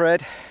here, I'm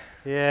afraid.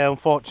 Yeah,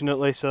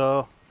 unfortunately,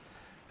 so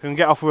we can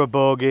get off with a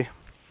bogey.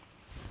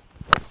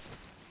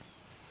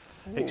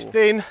 Ooh. It's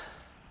thin.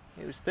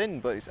 It was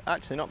thin, but it's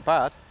actually not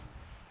bad.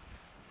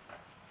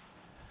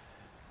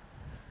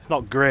 It's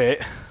not great.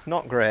 It's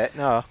not great,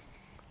 no.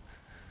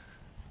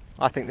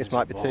 I think this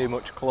might be too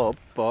much club,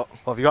 but...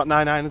 Well, have you got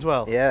 9 iron as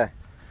well? Yeah.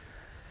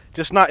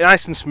 Just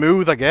nice and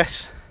smooth, I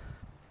guess.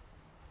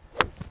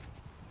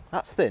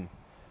 That's thin.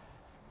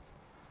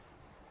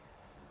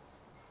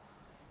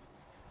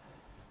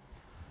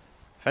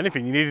 If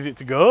anything, you needed it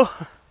to go.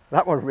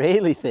 That were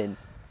really thin.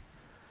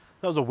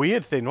 That was a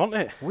weird thing,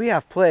 wasn't it? We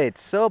have played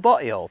so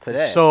botty all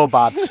today. So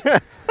bad.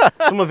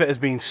 Some of it has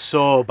been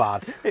so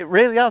bad. It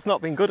really has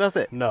not been good, has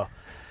it? No.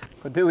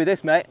 Could do with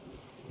this, mate.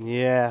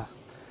 Yeah.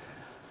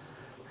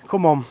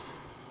 Come on.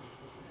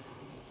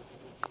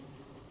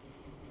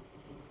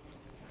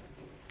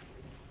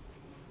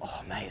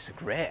 Oh, mate, it's a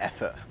great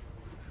effort.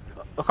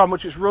 Look how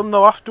much it's run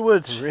though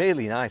afterwards.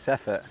 Really nice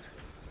effort.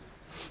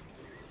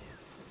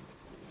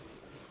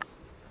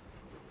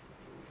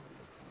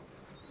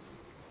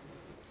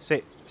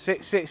 Sit,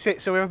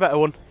 so we have a better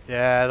one.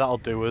 Yeah, that'll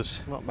do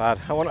us. Not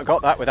bad. I wouldn't have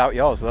got that without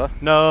yours, though.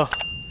 No.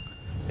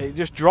 It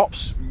just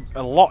drops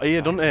a lot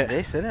here, doesn't it?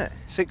 This, isn't it?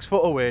 6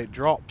 foot away, it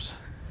drops.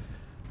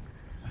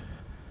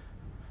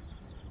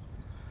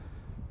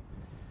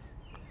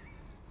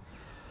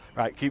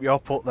 Right, keep your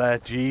putt there.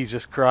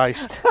 Jesus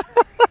Christ.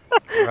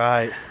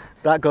 Right.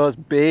 That goes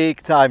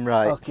big time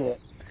right. Okay.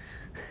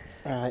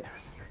 Right.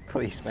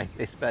 Please make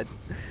this,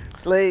 Fents.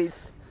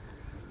 Please.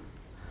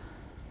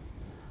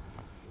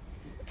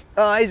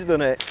 Oh, he's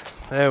done it.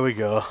 There we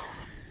go.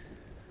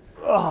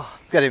 Oh,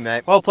 get him,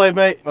 mate. Well played,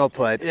 mate. Well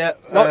played. Yeah.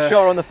 Not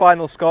sure on the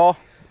final score.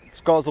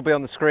 Scores will be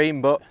on the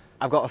screen, but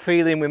I've got a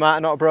feeling we might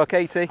not have broke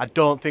 80. I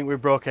don't think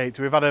we've broke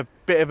 80. We've had a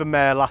bit of a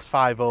mare last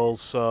 5 holes,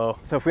 so...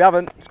 So if we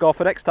haven't, score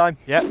for next time.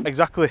 Yeah,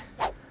 exactly.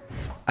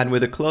 And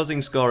with a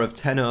closing score of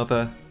 10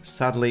 over,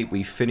 sadly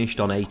we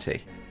finished on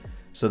 80.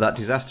 So that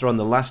disaster on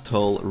the last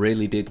hole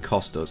really did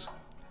cost us.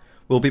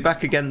 We'll be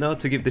back again though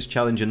to give this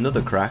challenge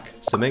another crack,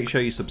 so make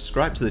sure you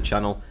subscribe to the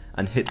channel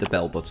and hit the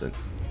bell button.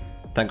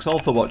 Thanks all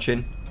for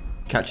watching,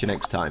 catch you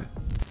next time.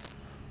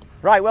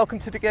 Right, welcome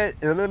to the game.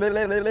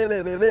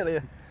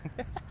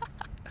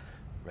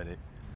 Ready.